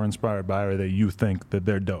that you're inspired by or that you think that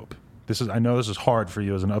they're dope? I know this is hard for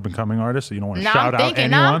you as an up and coming artist, so you don't want to shout out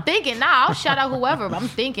anyone. I'll shout out whoever. I'm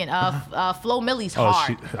thinking Flo Milli's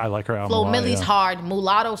hard. I like her album. Flo Milli's hard.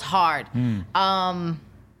 Mulatto's hard.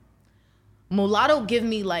 Mulatto give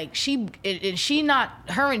me like she not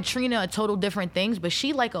her and Trina are total different things, but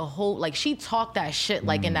she like a whole like she talked that shit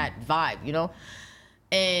like in that vibe, you know.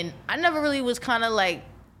 And I never really was kind of like.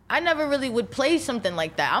 I never really would play something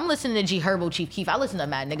like that. I'm listening to G Herbo, Chief Keef. I listen to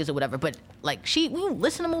Mad Niggas or whatever, but like when you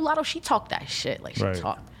listen to Mulatto, she talk that shit. Like she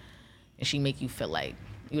talk. And she make you feel like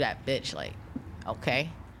you that bitch, like, okay.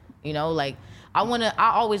 You know, like I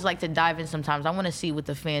always like to dive in sometimes. I wanna see what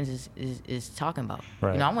the fans is talking about.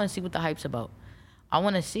 Right. You know, I wanna see what the hype's about. I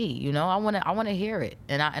wanna see, you know, I wanna hear it.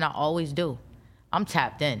 And I always do. I'm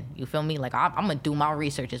tapped in. You feel me? Like I'm gonna do my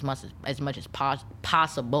research as much as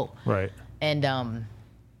possible. Right. And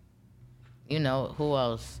you know, who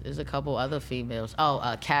else? There's a couple other females.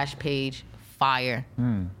 Oh, Cash Page, fire.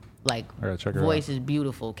 Like, voice is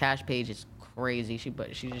beautiful. Cash Page is crazy.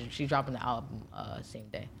 She's dropping the album same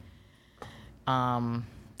day. And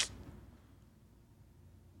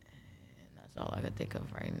that's all I can think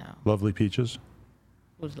of right now. Lovely Peaches.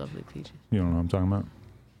 Who's Lovely Peaches? You don't know what I'm talking about?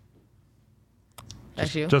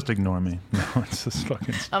 That's you? Just ignore me. No, it's just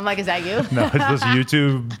fucking... I'm like, is that you? No, it's just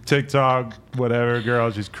YouTube, TikTok, whatever.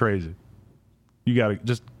 Girl, she's crazy. You gotta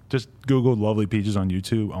just Google Lovely Peaches on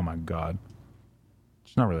YouTube. Oh my God,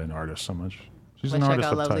 she's not really an artist so much. She's an artist check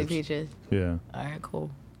out of Lovely types. Peaches. Yeah. All right, cool.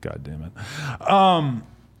 God damn it.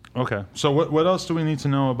 Okay, so what else do we need to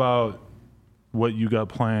know about what you got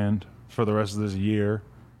planned for the rest of this year,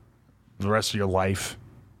 the rest of your life?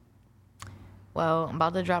 Well, I'm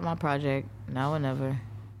about to drop my project Now or Never,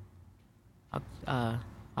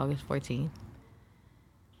 August 14th,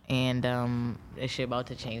 and this shit about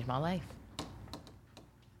to change my life.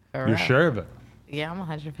 You're sure of it? Yeah, I'm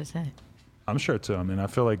 100%. I'm sure too. I mean, I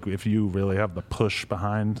feel like if you really have the push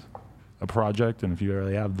behind a project and if you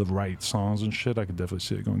really have the right songs and shit, I could definitely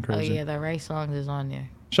see it going crazy. Oh yeah, the right songs is on there.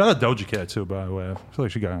 Shout out Doja Cat too, by the way. I feel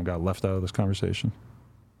like she got left out of this conversation.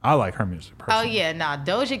 I like her music personally. Oh yeah, nah,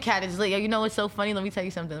 Doja Cat is lit. You know what's so funny? Let me tell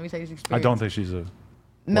you something. Let me tell you this experience. I don't think she's a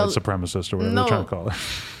white supremacist or whatever they're trying to call her.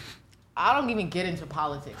 I don't even get into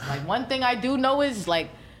politics. Like one thing I do know is like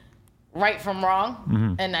right from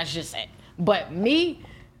wrong, and that's just it. But me,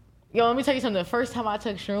 let me tell you something. The first time I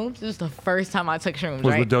took shrooms, this is the first time I took shrooms,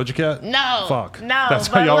 Was right? with Doja Cat? No. Fuck. No. That's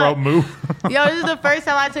how y'all wrote Moo? Yo, this is the first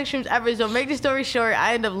time I took shrooms ever. So make the story short,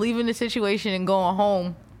 I end up leaving the situation and going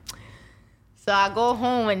home. So I go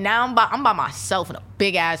home and now I'm by myself in a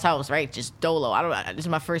big ass house, right? Just dolo. This is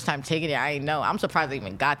my first time taking it. I ain't know. I'm surprised I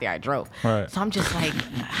even got there. I drove. Right. So I'm just like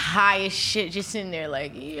high as shit, just sitting there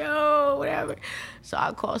like, yo, whatever. So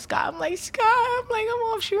I call Scott. I'm like, Scott, I'm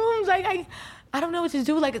off shrooms. Like I don't know what to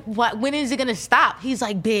do. Like, when is it gonna stop? He's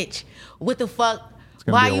like, bitch, what the fuck?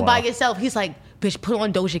 Why are you by yourself? He's like, bitch, put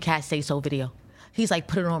on Doja Cat Say So video. He's like,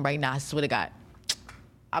 put it on right now. I swear to God.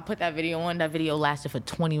 I put that video on. That video lasted for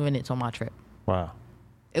 20 minutes on my trip. Wow.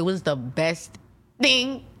 It was the best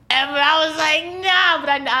thing ever. I was like, nah, but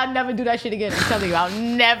I'll never do that shit again. I'm telling you, I'll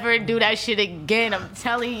never do that shit again. I'm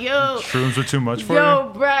telling you. Shrooms were too much for you?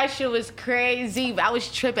 Yo, bro, that shit was crazy. I was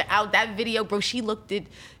tripping out. That video, bro, she looked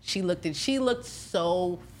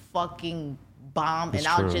so fucking bomb. It's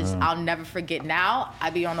and I'll never forget. Now,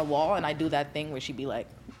 I be on the wall and I do that thing where she be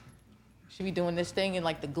doing this thing in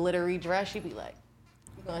like the glittery dress. She be like,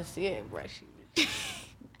 you gonna see it, bro.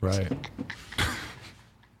 Right.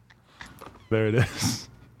 There it is.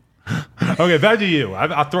 Okay, back to you.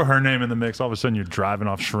 I'll throw her name in the mix. All of a sudden, you're driving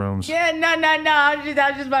off shrooms. Yeah, no. That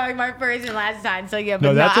was just my first and last time. So yeah,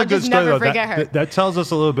 but that's a good story. Never forget her. That tells us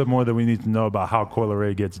a little bit more than we need to know about how Coi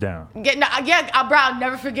Leray gets down. Bro, I'll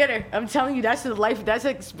never forget her. I'm telling you, that's an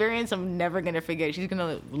experience I'm never gonna forget. She's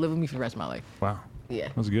gonna live with me for the rest of my life. Wow. Yeah.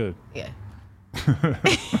 That's good. Yeah.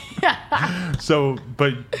 So,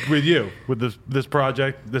 but with you, with this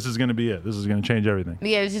project, this is going to be it. This is going to change everything.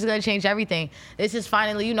 Yeah, this is going to change everything. This is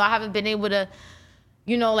finally, I haven't been able to,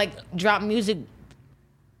 like drop music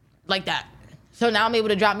like that. So now I'm able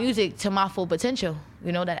to drop music to my full potential,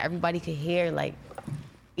 that everybody could hear. Like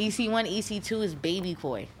EC1, EC2 is baby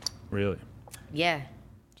Coi. Really? Yeah.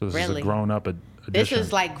 So this is a grown up This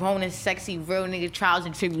is like grown and sexy, real nigga trials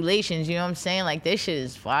and tribulations. You know what I'm saying? Like, this shit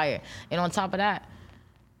is fire. And on top of that,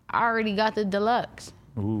 I already got the deluxe.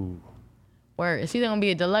 Ooh. Where it's either gonna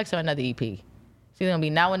be a deluxe or another EP. It's either gonna be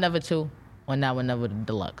Now and Never 2 or Now and Never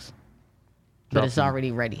Deluxe. But it's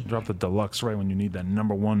already ready. Drop the deluxe right when you need that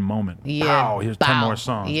number one moment. Yeah. Bow. Here's 10 more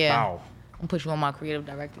songs. Yeah. Bow. I'm gonna put you on my creative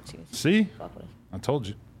director too. See? Fuck with it. I told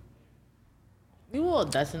you. You all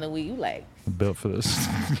dust in the weed. You like I'm built for this.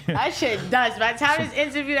 that shit dust. By the time this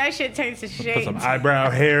interview, that shit turns to Put shade. some eyebrow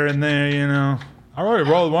hair in there, you know. I already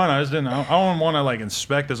rolled one. I just didn't. I don't want to like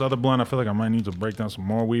inspect this other blunt. I feel like I might need to break down some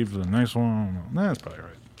more weed for the next one. I don't know. Nah, that's probably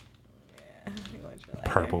right. Yeah.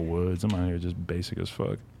 Purple Woods. I'm out here just basic as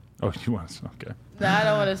fuck. Oh, you want to? Okay. No, I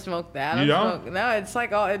don't want to smoke that. I You don't don't? smoke. No, it's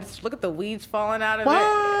like look at the weeds falling out of What?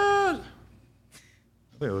 it.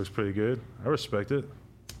 I think it looks pretty good. I respect it.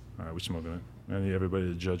 All right, we're smoking it. I need everybody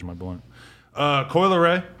to judge my blunt. Coil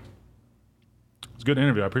Ray. It's a good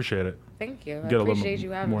interview. I appreciate it. Thank you. I Get a appreciate little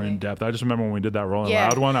you having more me. in depth. I just remember when we did that Rolling Yeah.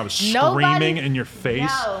 Loud one. I was Nobody- screaming in your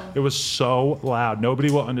face. No. It was so loud.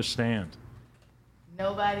 Nobody will understand.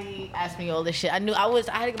 Nobody asked me all this shit. I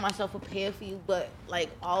had to get myself prepared for you, but like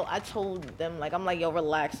I told them, like, I'm like, yo,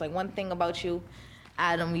 relax. Like, one thing about you,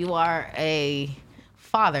 Adam, you are a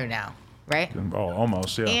father now, right? Oh,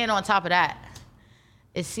 almost, yeah. And on top of that,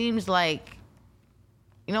 it seems like,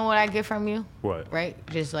 you know what I get from you? What? Right?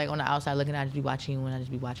 Just like on the outside looking, I just be watching you and I just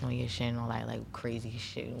be watching all your shit and all that like crazy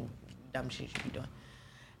shit, dumb shit you be doing.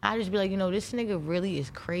 I just be like, you know, this nigga really is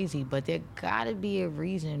crazy, but there gotta be a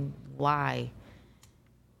reason why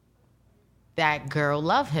that girl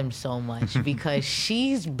love him so much because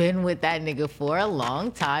she's been with that nigga for a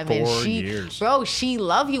long time 4 and years. Bro, she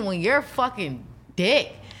love you when you're fucking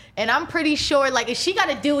dick. And I'm pretty sure, like, if she got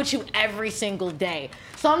to deal with you every single day.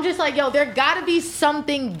 So I'm just like, yo, there got to be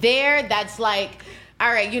something there that's like, all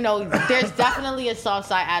right, you know, there's definitely a soft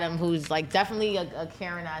side Adam who's, like, definitely a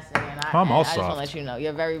caring ass nigga. And I'm all I just want soft. to let you know,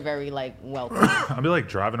 you're very, very, like, welcome. I'll be like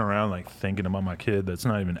driving around like thinking about my kid that's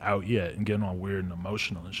not even out yet and getting all weird and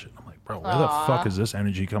emotional and shit. I'm like, bro, where the fuck is this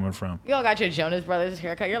energy coming from? You all got your Jonas Brothers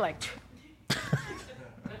haircut. You're like,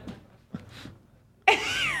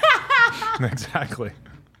 Exactly.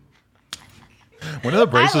 When are the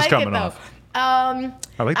braces I like coming it, though. off?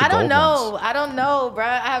 I like the I don't gold know. ones. I don't know, bruh.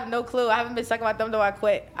 I have no clue. I haven't been sucking my thumb though. I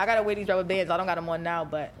quit. I gotta wear these rubber bands. I don't got them on now,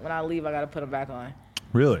 but when I leave, I gotta put them back on.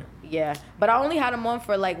 Really? Yeah, but I only had them on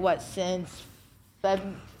for like what since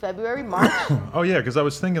February, March. It's Oh yeah, because I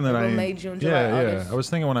was thinking that April, May, June, July, yeah, August. I was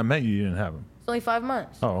thinking when I met you, you didn't have them. only 5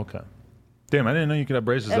 months. Oh, okay. Damn, I didn't know you could have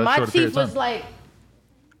braces And that my short a period teeth of was time. like,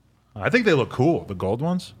 I think they look cool. The gold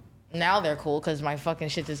ones. now they're cool because my fucking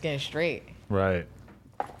shit is getting straight. Right.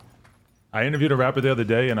 I interviewed a rapper the other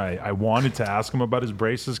day, and I wanted to ask him about his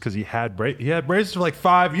braces because he had braces for like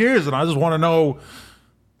 5 years, and I just want to know,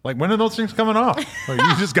 like, when are those things coming off? Like,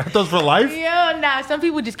 you just got those for life? Yo, nah. Some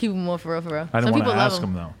people just keep them on for real, for real. I didn't Some want people to love ask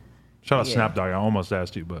him them. though. Shout out Yeah. Snapdog. I almost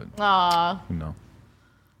asked you, but Aw, you know,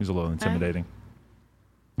 he's a little intimidating.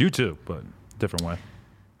 You too, but different way.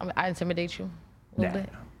 I intimidate you a little Nah. bit.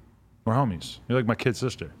 We're homies. You're like my kid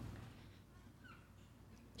sister.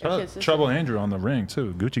 Your Shout kid out sister? Trouble Andrew on the ring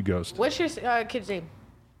too. Gucci Ghost. What's your kid's name?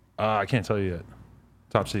 I can't tell you yet.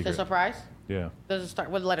 Top Is it a secret. surprise? Yeah. Does it start?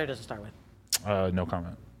 What letter does it start with? No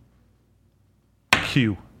comment.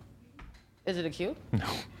 Q. Is it a Q?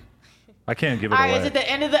 I can't give it All right, away. is it the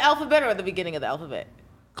end of the alphabet or the beginning of the alphabet?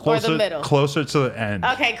 Closer, or the middle? Closer to the end.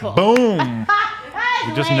 Okay, cool. Boom.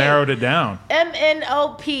 We just narrowed it down.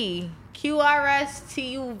 MNOP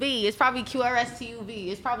QRSTUV. It's probably QRSTUV.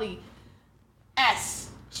 It's probably S.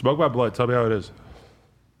 Smoke by blood. Tell me how it is.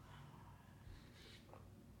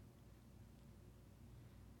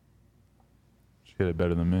 She hit it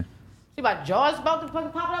better than me. See my jaws about to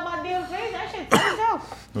fucking pop out my damn face. That shit tough as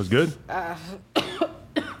hell. It was good?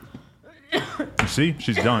 You see?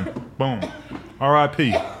 She's done. Boom.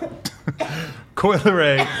 R.I.P. Coil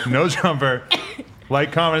Ray, No Jumper.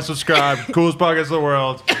 Like, comment, subscribe. Coolest podcast in the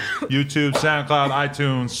world. YouTube, SoundCloud,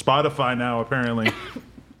 iTunes, Spotify now, apparently.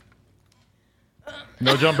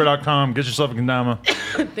 NoJumper.com. Get yourself a kendama.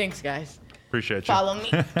 Thanks, guys. Appreciate you. Follow me.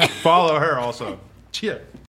 Follow her also. Cheer.